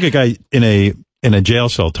 Sounds like a guy in a jail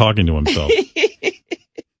cell talking to himself.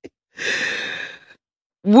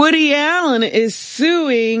 Woody Allen is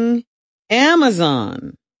suing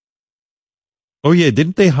Amazon. Oh, yeah.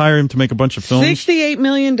 Didn't they hire him to make a bunch of films? $68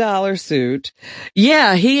 million suit.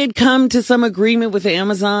 Yeah, he had come to some agreement with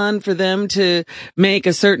Amazon for them to make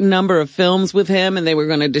a certain number of films with him, and they were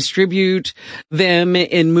going to distribute them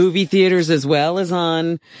in movie theaters as well as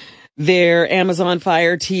on their Amazon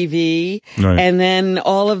Fire TV. Right. And then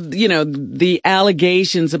all of, the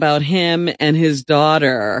allegations about him and his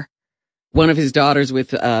daughter, one of his daughters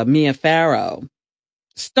with Mia Farrow,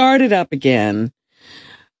 started up again.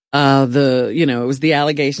 It was the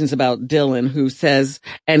allegations about Dylan, who says,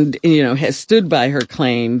 and, has stood by her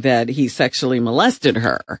claim that he sexually molested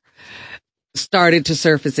her, started to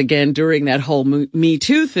surface again during that whole Me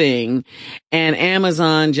Too thing. And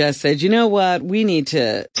Amazon just said, you know what? We need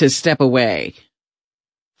to step away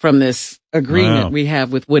from this agreement we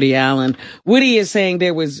have with Woody Allen. Woody is saying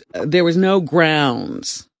there was no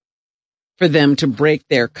grounds for them to break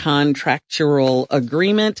their contractual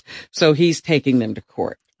agreement. So he's taking them to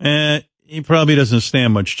court. He probably doesn't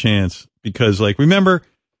stand much chance because, remember,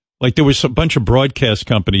 there was a bunch of broadcast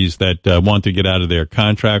companies that want to get out of their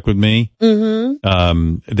contract with me.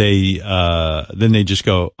 Mm-hmm. Then they just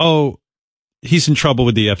go, oh, he's in trouble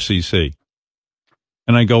with the FCC.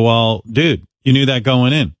 And I go, well, dude, you knew that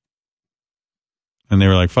going in. And they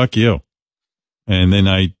were like, fuck you. And then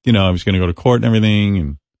I was going to go to court and everything.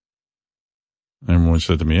 And everyone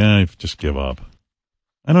said to me, just give up.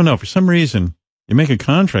 I don't know. For some reason, you make a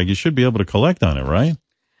contract, you should be able to collect on it, right?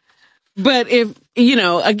 But if,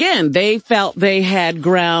 again, they felt they had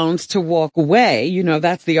grounds to walk away,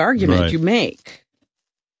 that's the argument you make.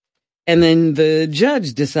 And then the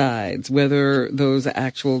judge decides whether those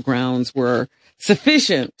actual grounds were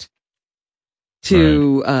sufficient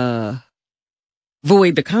to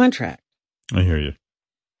void the contract. I hear you.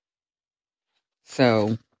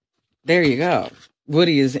 So there you go.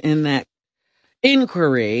 Woody is in that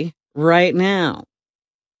inquiry right now.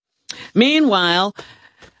 Meanwhile,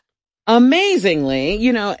 amazingly,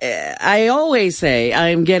 I always say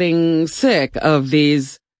I'm getting sick of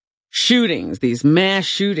these shootings, these mass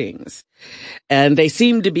shootings, and they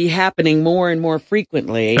seem to be happening more and more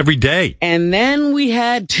frequently. Every day. And then we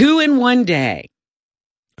had 2 in one day.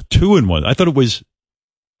 2 in one. I thought it was,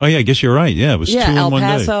 oh yeah, I guess you're right. Yeah, it was 2 in one day.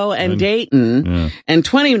 El Paso and Dayton, and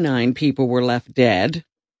 29 people were left dead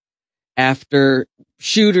after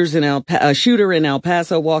a shooter in El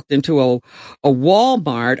Paso walked into a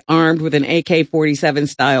Walmart armed with an AK-47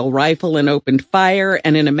 style rifle and opened fire.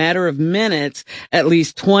 And in a matter of minutes, at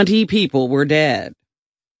least 20 people were dead.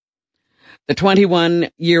 The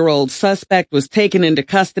 21-year-old suspect was taken into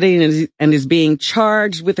custody and is being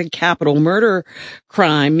charged with a capital murder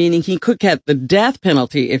crime, meaning he could get the death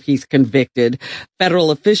penalty if he's convicted. Federal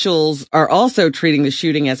officials are also treating the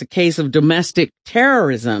shooting as a case of domestic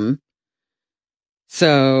terrorism.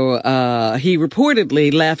 So, he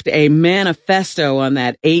reportedly left a manifesto on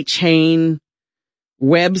that 8chan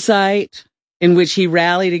website in which he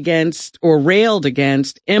rallied against or railed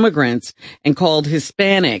against immigrants and called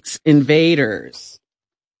Hispanics invaders.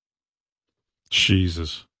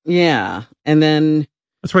 Jesus. Yeah. And then.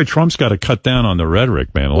 That's why Trump's got to cut down on the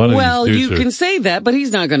rhetoric, man. Well, you can say that, but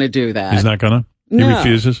he's not going to do that. He's not going to? No. He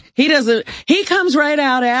refuses? He doesn't. He comes right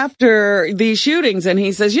out after these shootings and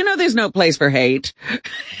he says, there's no place for hate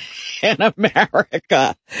in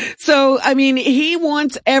America. So, he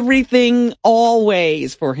wants everything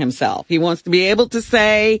always for himself. He wants to be able to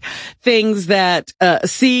say things that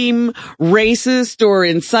seem racist or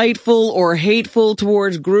insightful or hateful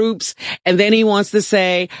towards groups. And then he wants to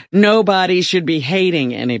say nobody should be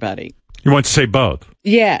hating anybody. He wants to say both.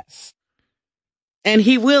 Yes. And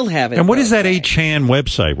he will have it. And what is that 8chan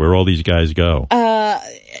website where all these guys go?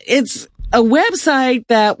 It's a website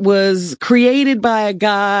that was created by a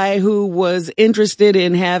guy who was interested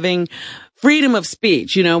in having freedom of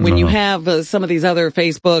speech. You know, when you have some of these other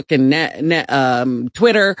Facebook and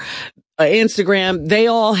Twitter, Instagram, they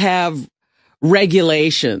all have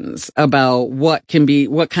regulations about what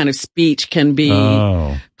kind of speech can be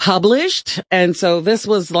published. And so this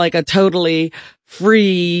was like a totally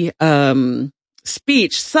free,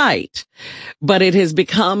 speech site, but it has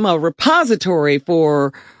become a repository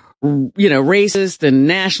for, racist and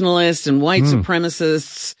nationalists and white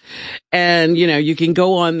supremacists. And, you can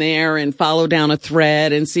go on there and follow down a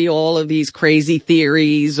thread and see all of these crazy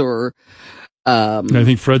theories or, I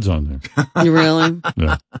think Fred's on there. You really?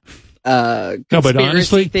 Yeah. Conspiracy but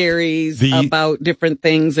honestly, theories about different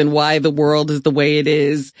things and why the world is the way it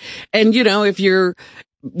is. And, if you're,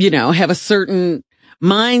 have a certain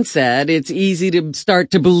mindset, it's easy to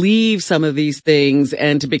start to believe some of these things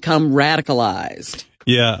and to become radicalized.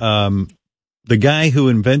 Yeah. The guy who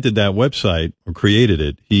invented that website or created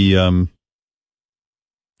it, he,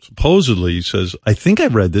 supposedly says, I think I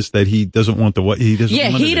read this, that he doesn't want he doesn't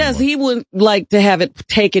want he it does. anymore. He would like to have it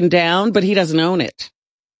taken down, but he doesn't own it.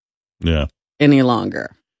 Yeah. Any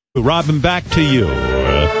longer. Robin, back to you.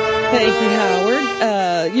 Thank you, Howard.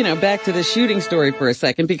 Back to the shooting story for a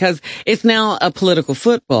second, because it's now a political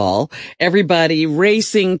football. Everybody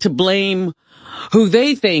racing to blame who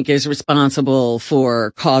they think is responsible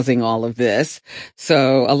for causing all of this.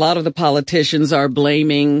 So a lot of the politicians are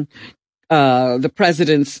blaming the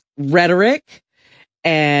president's rhetoric,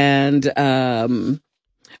 and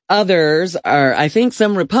others are, I think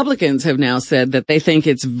some Republicans have now said that they think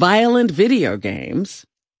it's violent video games.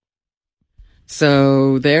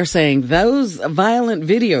 So they're saying those violent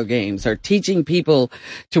video games are teaching people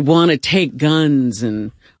to want to take guns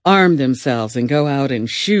and arm themselves and go out and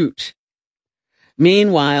shoot.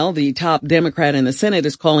 Meanwhile, the top Democrat in the Senate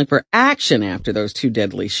is calling for action after those two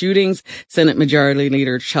deadly shootings. Senate Majority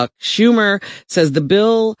Leader Chuck Schumer says the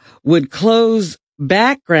bill would close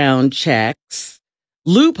background checks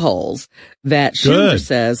loopholes that Schumer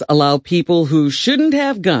says allow people who shouldn't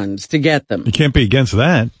have guns to get them. You can't be against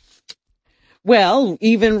that. Well,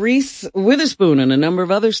 even Reese Witherspoon and a number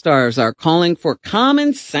of other stars are calling for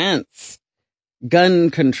common sense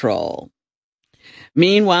gun control.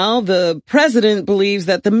 Meanwhile, the president believes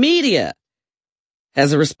that the media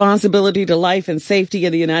has a responsibility to life and safety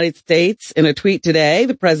in the United States. In a tweet today,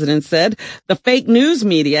 the president said the fake news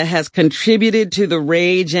media has contributed to the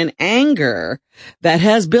rage and anger that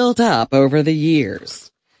has built up over the years.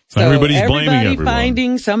 So everybody's blaming everyone.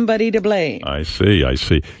 Finding somebody to blame. I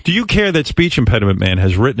see. Do you care that Speech Impediment Man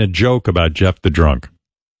has written a joke about Jeff the Drunk?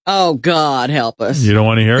 Oh, God, help us. You don't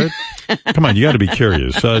want to hear it? Come on, you got to be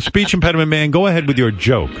curious. Speech Impediment Man, go ahead with your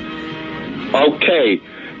joke. Okay,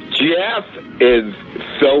 Jeff is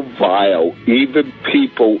so vile, even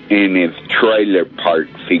people in his trailer park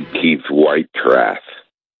think he's white trash.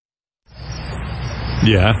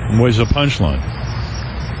 Yeah, where's the punchline?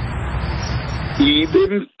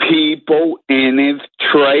 Even people in his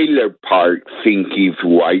trailer park think he's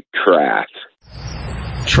white trash.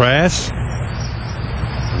 Trash?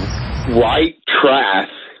 White trash.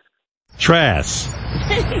 Trash.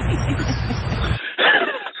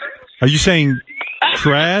 Are you saying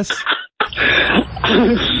trash?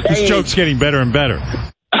 This joke's getting better and better.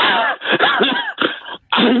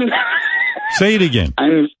 Say it again.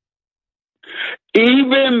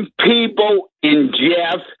 Even people in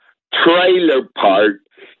Jeff's trailer park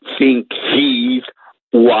think he's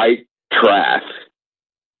white trash.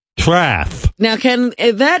 Trash. Now, can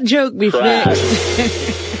that joke be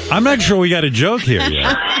fixed? I'm not sure we got a joke here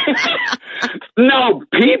yet. No,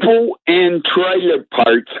 people in trailer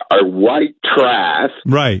parks are white trash.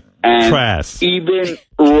 Right. And trash. Even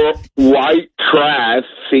white trash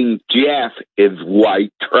think Jeff is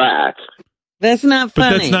white trash. That's not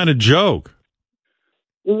funny. But that's not a joke.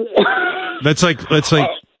 That's like.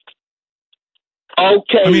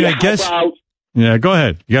 Okay. I mean, I guess. Yeah, go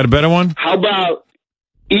ahead. You got a better one? How about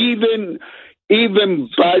even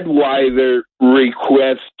Budweiser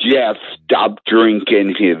requests Jeff stop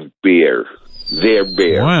drinking his beer. Their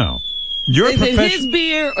beer. Wow. Is it his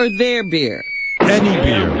beer or their beer? Any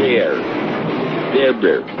beer. Their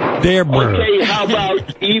beer. Their beer. Okay, how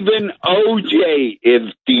about even OJ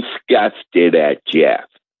is disgusted at Jeff?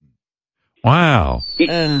 Wow.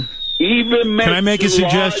 Even Can I make a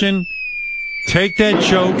suggestion? Take that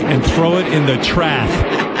joke and throw it in the trash.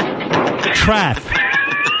 Trash.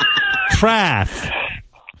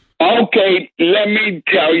 Okay, let me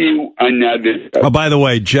tell you another. Oh, by the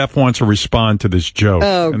way, Jeff wants to respond to this joke,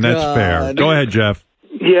 and that's fair. Go ahead, Jeff.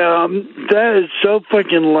 Yeah, that is so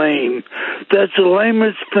fucking lame. That's the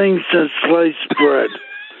lamest thing since sliced bread.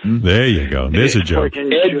 There you go. There's a joke.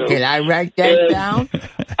 Can I write that down?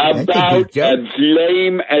 About as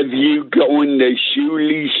lame as you going to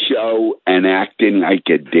Shuli's show and acting like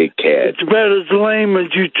a dickhead. It's about as lame as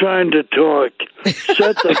you trying to talk.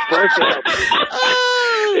 Shut the fuck up.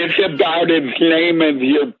 It's about as lame as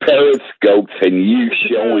your periscopes and you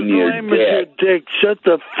showing your dick. Shut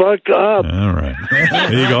the fuck up. All right.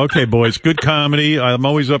 There you go. Okay, boys. Good comedy. I'm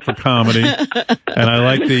always up for comedy. And I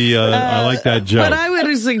like I like that joke. But I would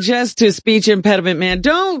suggest to speech impediment man,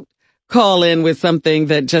 don't call in with something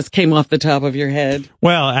that just came off the top of your head.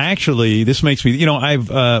 Well, actually, this makes me,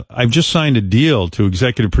 I've just signed a deal to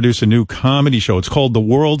executive produce a new comedy show. It's called The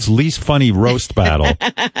World's Least Funny Roast Battle.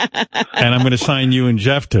 And I'm going to sign you and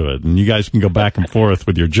Jeff to it, and you guys can go back and forth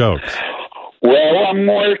with your jokes. Well, I'm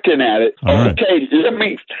working at it. All right. Okay,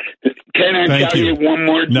 can I tell you one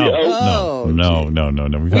more joke? No.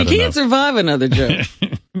 We can't survive another joke.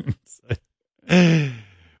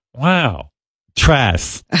 Wow.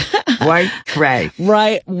 Trash. White trash.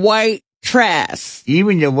 Right, white trash.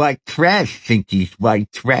 Even the white trash think he's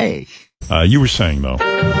white trash. You were saying, though.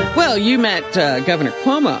 Well, you met Governor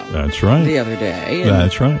Cuomo. That's right. The other day.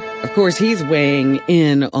 That's right. Of course, he's weighing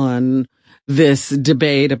in on this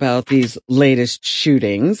debate about these latest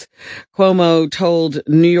shootings. Cuomo told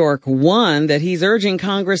New York One that he's urging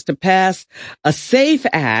Congress to pass a SAFE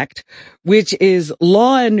Act, which is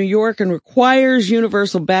law in New York and requires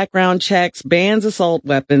universal background checks, bans assault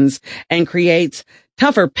weapons, and creates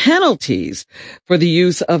tougher penalties for the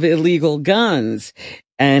use of illegal guns.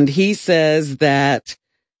 And he says that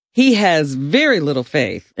he has very little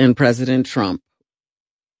faith in President Trump.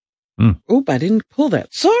 Oop, I didn't pull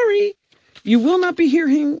that. Sorry. You will not be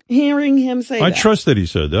hearing him say that. I trust that he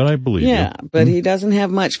said that. I believe Yeah, but he doesn't have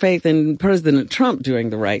much faith in President Trump doing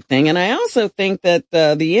the right thing. And I also think that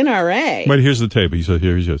the NRA... But here's the tape. He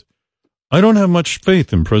says, I don't have much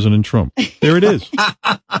faith in President Trump. There it is.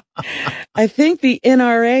 I think the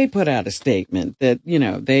NRA put out a statement that,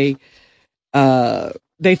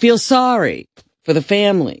 they feel sorry for the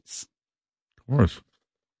families. Of course.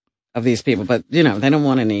 Of these people. But, they don't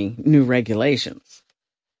want any new regulations.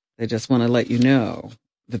 They just want to let you know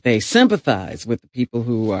that they sympathize with the people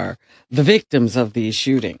who are the victims of these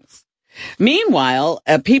shootings. Meanwhile,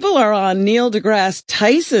 people are on Neil deGrasse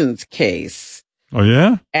Tyson's case. Oh,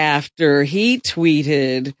 yeah? After he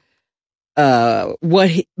tweeted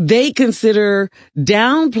what they consider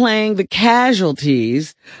downplaying the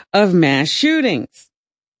casualties of mass shootings.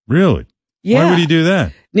 Really? Yeah. Why would he do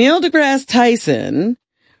that? Neil deGrasse Tyson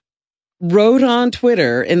wrote on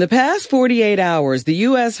Twitter, in the past 48 hours, the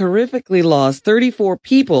U.S. horrifically lost 34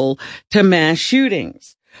 people to mass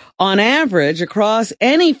shootings. On average, across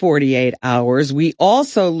any 48 hours, we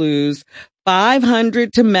also lose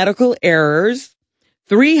 500 to medical errors,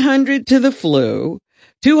 300 to the flu,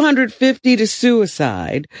 250 to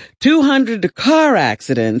suicide, 200 to car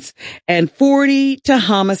accidents, and 40 to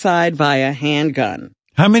homicide via handgun.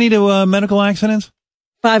 How many to medical accidents?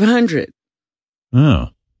 500. Oh.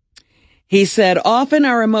 He said, often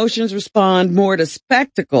our emotions respond more to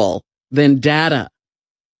spectacle than data.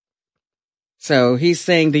 So he's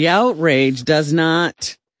saying the outrage does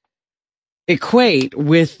not equate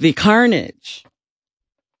with the carnage.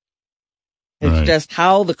 It's just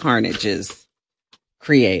how the carnage is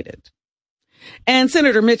created. And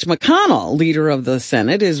Senator Mitch McConnell, leader of the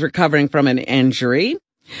Senate, is recovering from an injury.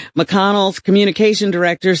 McConnell's communication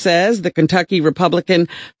director says the Kentucky Republican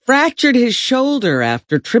fractured his shoulder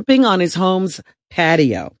after tripping on his home's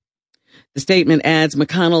patio. The statement adds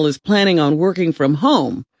McConnell is planning on working from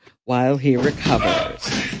home while he recovers.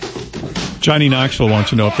 Johnny Knoxville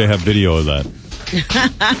wants to know if they have video of that.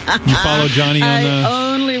 You follow Johnny on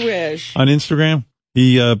I only wish. On Instagram?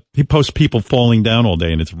 He posts people falling down all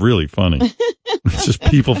day, and it's really funny. It's just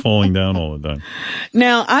people falling down all the time.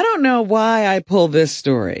 Now, I don't know why I pulled this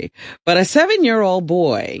story, but a 7-year-old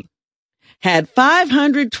boy had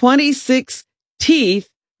 526 teeth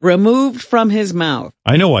removed from his mouth.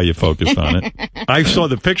 I know why you focused on it. I saw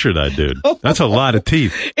the picture of that dude. That's a lot of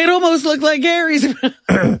teeth. It almost looked like Gary's.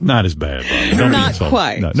 Not as bad, Bob. Not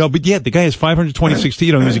quite. No, but yeah, the guy has 526 teeth.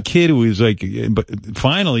 He was a kid who was like, but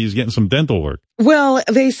finally he's getting some dental work. Well,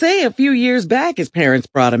 they say a few years back his parents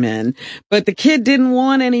brought him in, but the kid didn't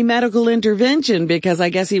want any medical intervention because I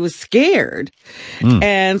guess he was scared.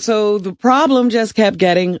 And so the problem just kept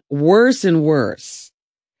getting worse and worse.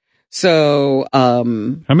 So, how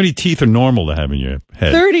many teeth are normal to have in your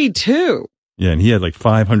head? 32. Yeah, and he had like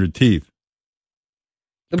 500 teeth.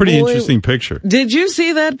 Pretty interesting picture. Did you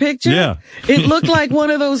see that picture? Yeah. It looked like one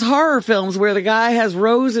of those horror films where the guy has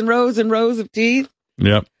rows and rows and rows of teeth.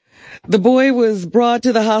 Yep. The boy was brought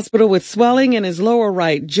to the hospital with swelling in his lower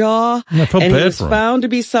right jaw, I felt and he bad was for him. found to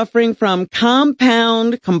be suffering from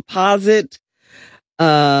compound composite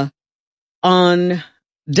odontomy,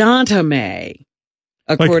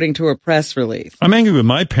 according to a press release. I'm angry with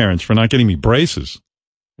my parents for not getting me braces.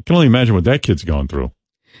 I can only imagine what that kid's going through.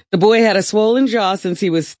 The boy had a swollen jaw since he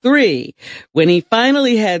was 3. When he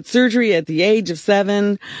finally had surgery at the age of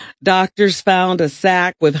 7, doctors found a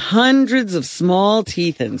sac with hundreds of small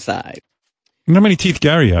teeth inside. You know how many teeth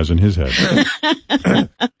Gary has in his head?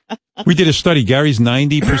 We did a study. Gary's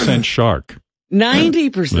 90% shark.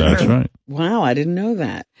 90%? That's right. Wow, I didn't know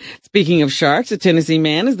that. Speaking of sharks, a Tennessee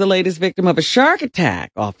man is the latest victim of a shark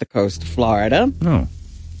attack off the coast of Florida. Oh.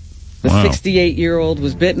 The 68-year-old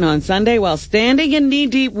was bitten on Sunday while standing in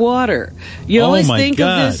knee-deep water. You always think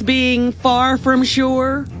of this being far from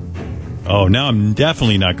shore. Oh, now I'm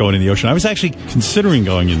definitely not going in the ocean. I was actually considering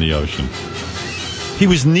going in the ocean. He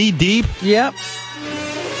was knee-deep? Yep.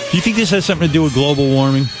 Do you think this has something to do with global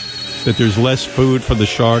warming? That there's less food for the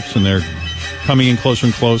sharks and they're coming in closer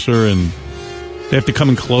and closer, and they have to come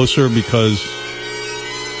in closer because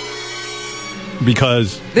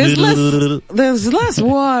there's less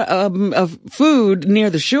of food near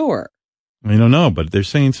the shore. I don't know, but they're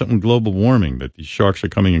saying something global warming, that these sharks are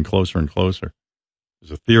coming in closer and closer.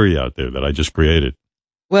 There's a theory out there that I just created.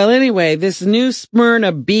 Well, anyway, this New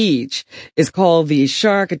Smyrna beach is called the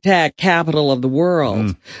shark attack capital of the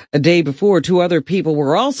world. A day before, 2 other people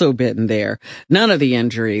were also bitten there. None of the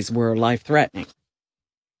injuries were life-threatening.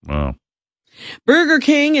 Wow. Burger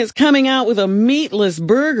King is coming out with a meatless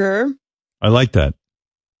burger. I like that.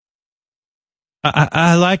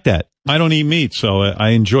 I like that. I don't eat meat, so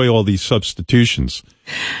I enjoy all these substitutions.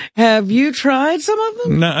 Have you tried some of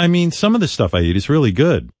them? No, I mean, some of the stuff I eat is really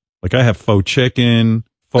good. Like I have faux chicken.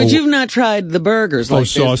 But you've not tried the burgers,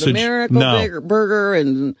 faux like sausage. The Miracle Burger,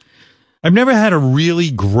 and I've never had a really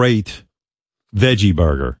great veggie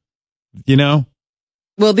burger. You know?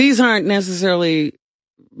 Well, these aren't necessarily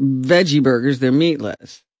veggie burgers; they're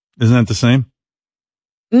meatless. Isn't that the same?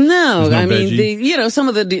 No, I mean, some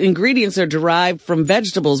of the ingredients are derived from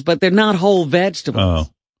vegetables, but they're not whole vegetables.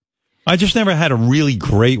 Oh, I just never had a really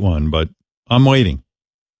great one, but I'm waiting.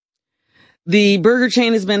 The burger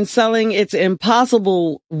chain has been selling its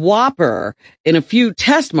Impossible Whopper in a few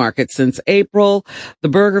test markets since April. The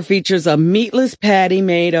burger features a meatless patty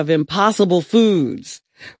made of Impossible Foods,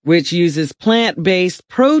 which uses plant-based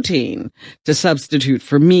protein to substitute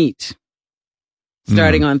for meat.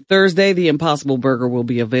 Starting on Thursday, the Impossible Burger will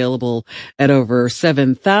be available at over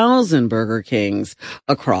 7,000 Burger Kings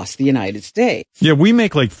across the United States. Yeah, we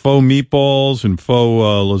make like faux meatballs and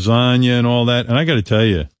faux lasagna and all that. And I got to tell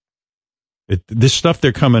you, this stuff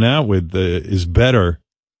they're coming out with is better.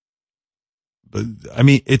 I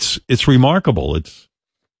mean, it's remarkable.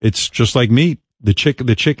 It's just like meat. The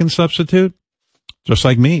chicken substitute, just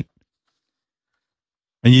like meat.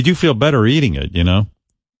 And you do feel better eating it, you know?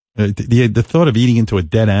 The thought of eating into a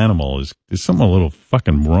dead animal is something a little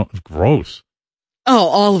fucking gross. Oh,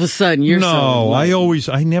 all of a sudden you're No,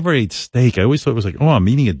 I never ate steak. I always thought it was like, oh, I'm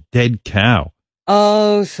eating a dead cow.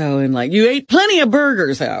 Oh, so you ate plenty of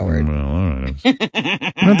burgers, Howard. Well, all right.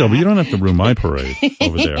 No, but you don't have to ruin my parade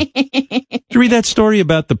over there. Did you read that story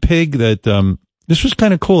about the pig that, this was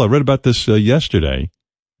kind of cool. I read about this yesterday,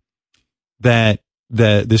 that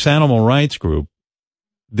this animal rights group,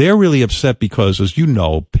 they're really upset because, as you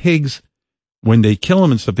know, pigs, when they kill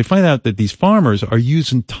them and stuff, they find out that these farmers are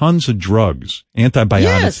using tons of drugs,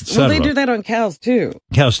 antibiotics, etc. Well, they do that on cows too.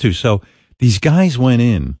 So these guys went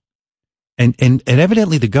in, and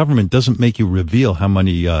evidently the government doesn't make you reveal how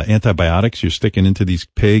many antibiotics you're sticking into these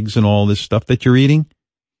pigs and all this stuff that you're eating.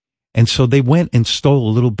 And so they went and stole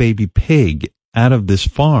a little baby pig out of this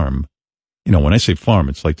farm. You know, when I say farm,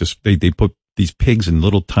 it's like this, they put these pigs in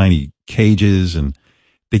little tiny cages, and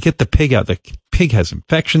they get the pig out. The pig has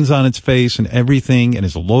infections on its face and everything, and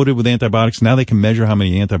is loaded with antibiotics. Now they can measure how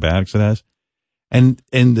many antibiotics it has. And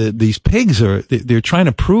these pigs they're trying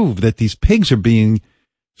to prove that these pigs are being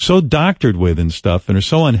so doctored with and stuff and are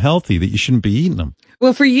so unhealthy that you shouldn't be eating them.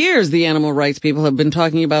 Well, for years, the animal rights people have been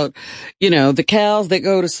talking about, the cows that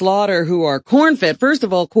go to slaughter who are corn fed. First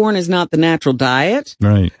of all, corn is not the natural diet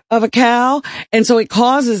of a cow, and so it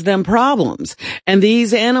causes them problems. And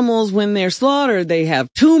these animals, when they're slaughtered, they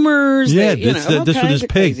have tumors. Yeah, this with this pig.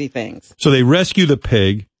 Crazy things. So they rescue the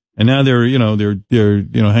pig, and now they're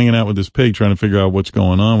hanging out with this pig, trying to figure out what's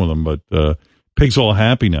going on with him. But Pig's all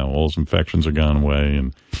happy now. All his infections are gone away.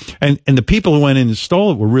 And the people who went in and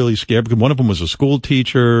stole it were really scared because one of them was a school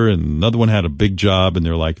teacher and another one had a big job. And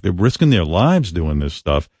they're risking their lives doing this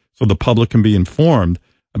stuff so the public can be informed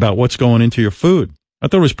about what's going into your food. I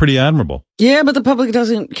thought it was pretty admirable. Yeah, but the public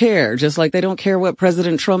doesn't care, just like they don't care what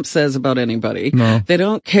President Trump says about anybody. No. They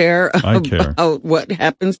don't care care. about what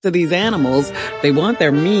happens to these animals. They want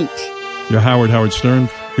their meat. Your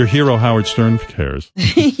hero Howard Stern cares.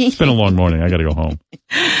 It's been a long morning. I got to go home.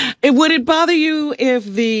 Would it bother you if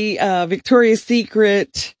the Victoria's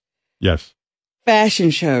Secret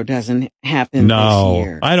fashion show doesn't happen this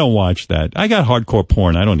year? No, I don't watch that. I got hardcore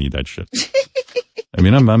porn. I don't need that shit. I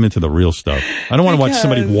mean, I'm into the real stuff. I don't want to watch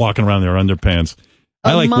somebody walking around their underpants.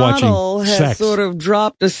 I like watching sex. A model has sort of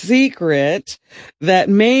dropped a secret that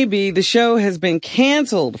maybe the show has been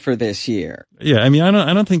canceled for this year. Yeah, I mean,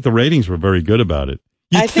 I don't think the ratings were very good about it.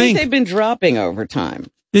 I think they've been dropping over time.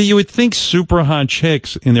 Yeah, you would think super hot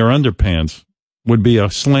chicks in their underpants would be a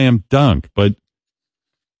slam dunk, but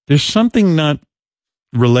there's something not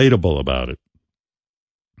relatable about it.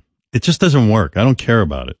 It just doesn't work. I don't care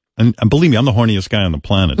about it. And believe me, I'm the horniest guy on the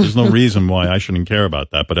planet. There's no reason why I shouldn't care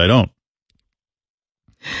about that, but I don't.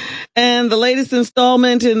 And the latest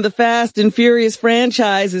installment in the Fast and Furious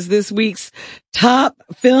franchise is this week's top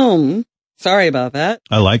film. Sorry about that.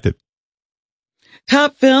 I liked it.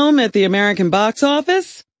 Top film at the American box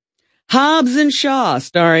office. Hobbs and Shaw,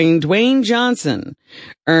 starring Dwayne Johnson,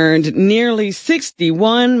 earned nearly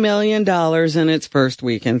 $61 million in its first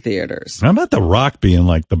week in theaters. How about The Rock being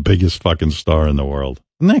like the biggest fucking star in the world?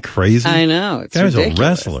 Isn't that crazy? I know. It's ridiculous. A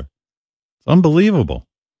wrestler. It's unbelievable.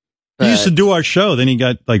 He used to do our show. Then he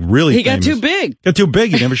got like really He famous. got too big. Got too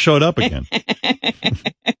big. He never showed up again.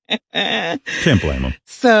 Can't blame him.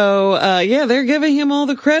 So, they're giving him all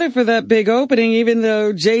the credit for that big opening, even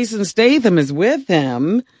though Jason Statham is with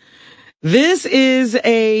him. This is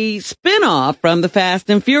a spin-off from the Fast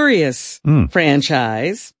and Furious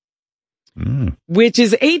franchise, which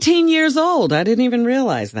is 18 years old. I didn't even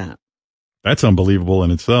realize that. That's unbelievable in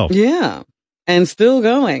itself. Yeah. And still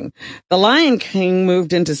going. The Lion King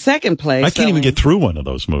moved into second place. I can't even get through one of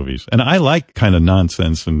those movies. And I like kind of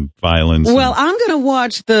nonsense and violence. Well, I'm going to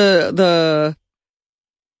watch the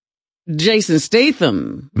Jason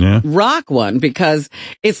Statham Rock one because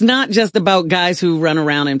it's not just about guys who run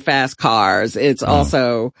around in fast cars. It's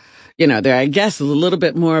also, there, I guess, a little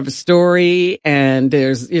bit more of a story, and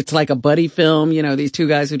it's like a buddy film, these two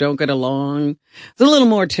guys who don't get along. There's a little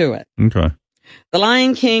more to it. Okay. The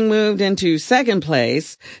Lion King moved into second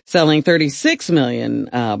place, selling 36 million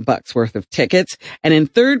bucks worth of tickets. And in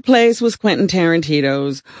third place was Quentin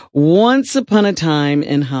Tarantino's Once Upon a Time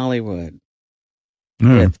in Hollywood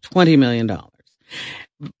with $20 million.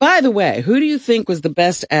 By the way, who do you think was the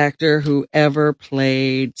best actor who ever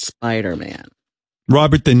played Spider-Man?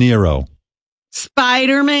 Robert De Niro.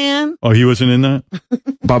 Spider-Man? Oh, he wasn't in that?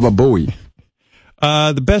 Baba Booey.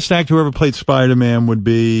 The best actor who ever played Spider-Man would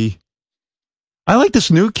be... I like this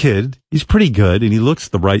new kid. He's pretty good, and he looks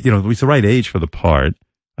he's the right age for the part.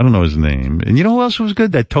 I don't know his name. And you know who else was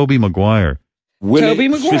good? That Tobey Maguire. Tobey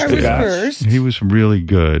Maguire was first. He was really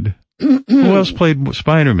good. Who else played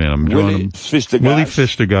Spider-Man? I'm drawing him. Willie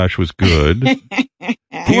Fistergosh was good.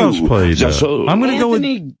 Who else played? I'm going to go with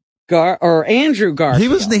Andrew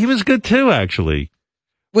Garfield. He was good too, actually.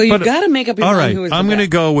 Well, you've got to make up your mind who is the best. I'm going to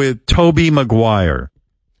go with Tobey Maguire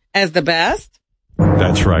as the best.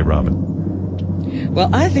 That's right, Robin.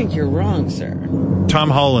 Well, I think you're wrong, sir. Tom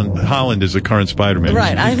Holland is the current Spider-Man.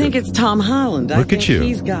 Right. I think it's Tom Holland. Look at you.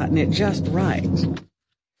 He's gotten it just right.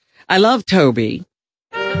 I love Toby.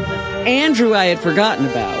 Andrew I had forgotten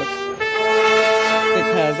about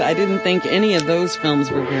because I didn't think any of those films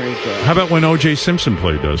were very good. How about when O.J. Simpson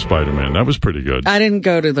played Spider-Man? That was pretty good. I didn't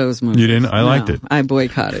go to those movies. You didn't? I liked it. I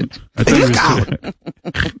boycotted. I thought he was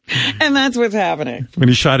And that's what's happening. When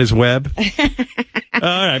he shot his web? All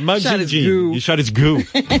right, Muggs and Gene. He shot his goo.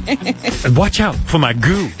 And watch out for my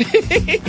goo.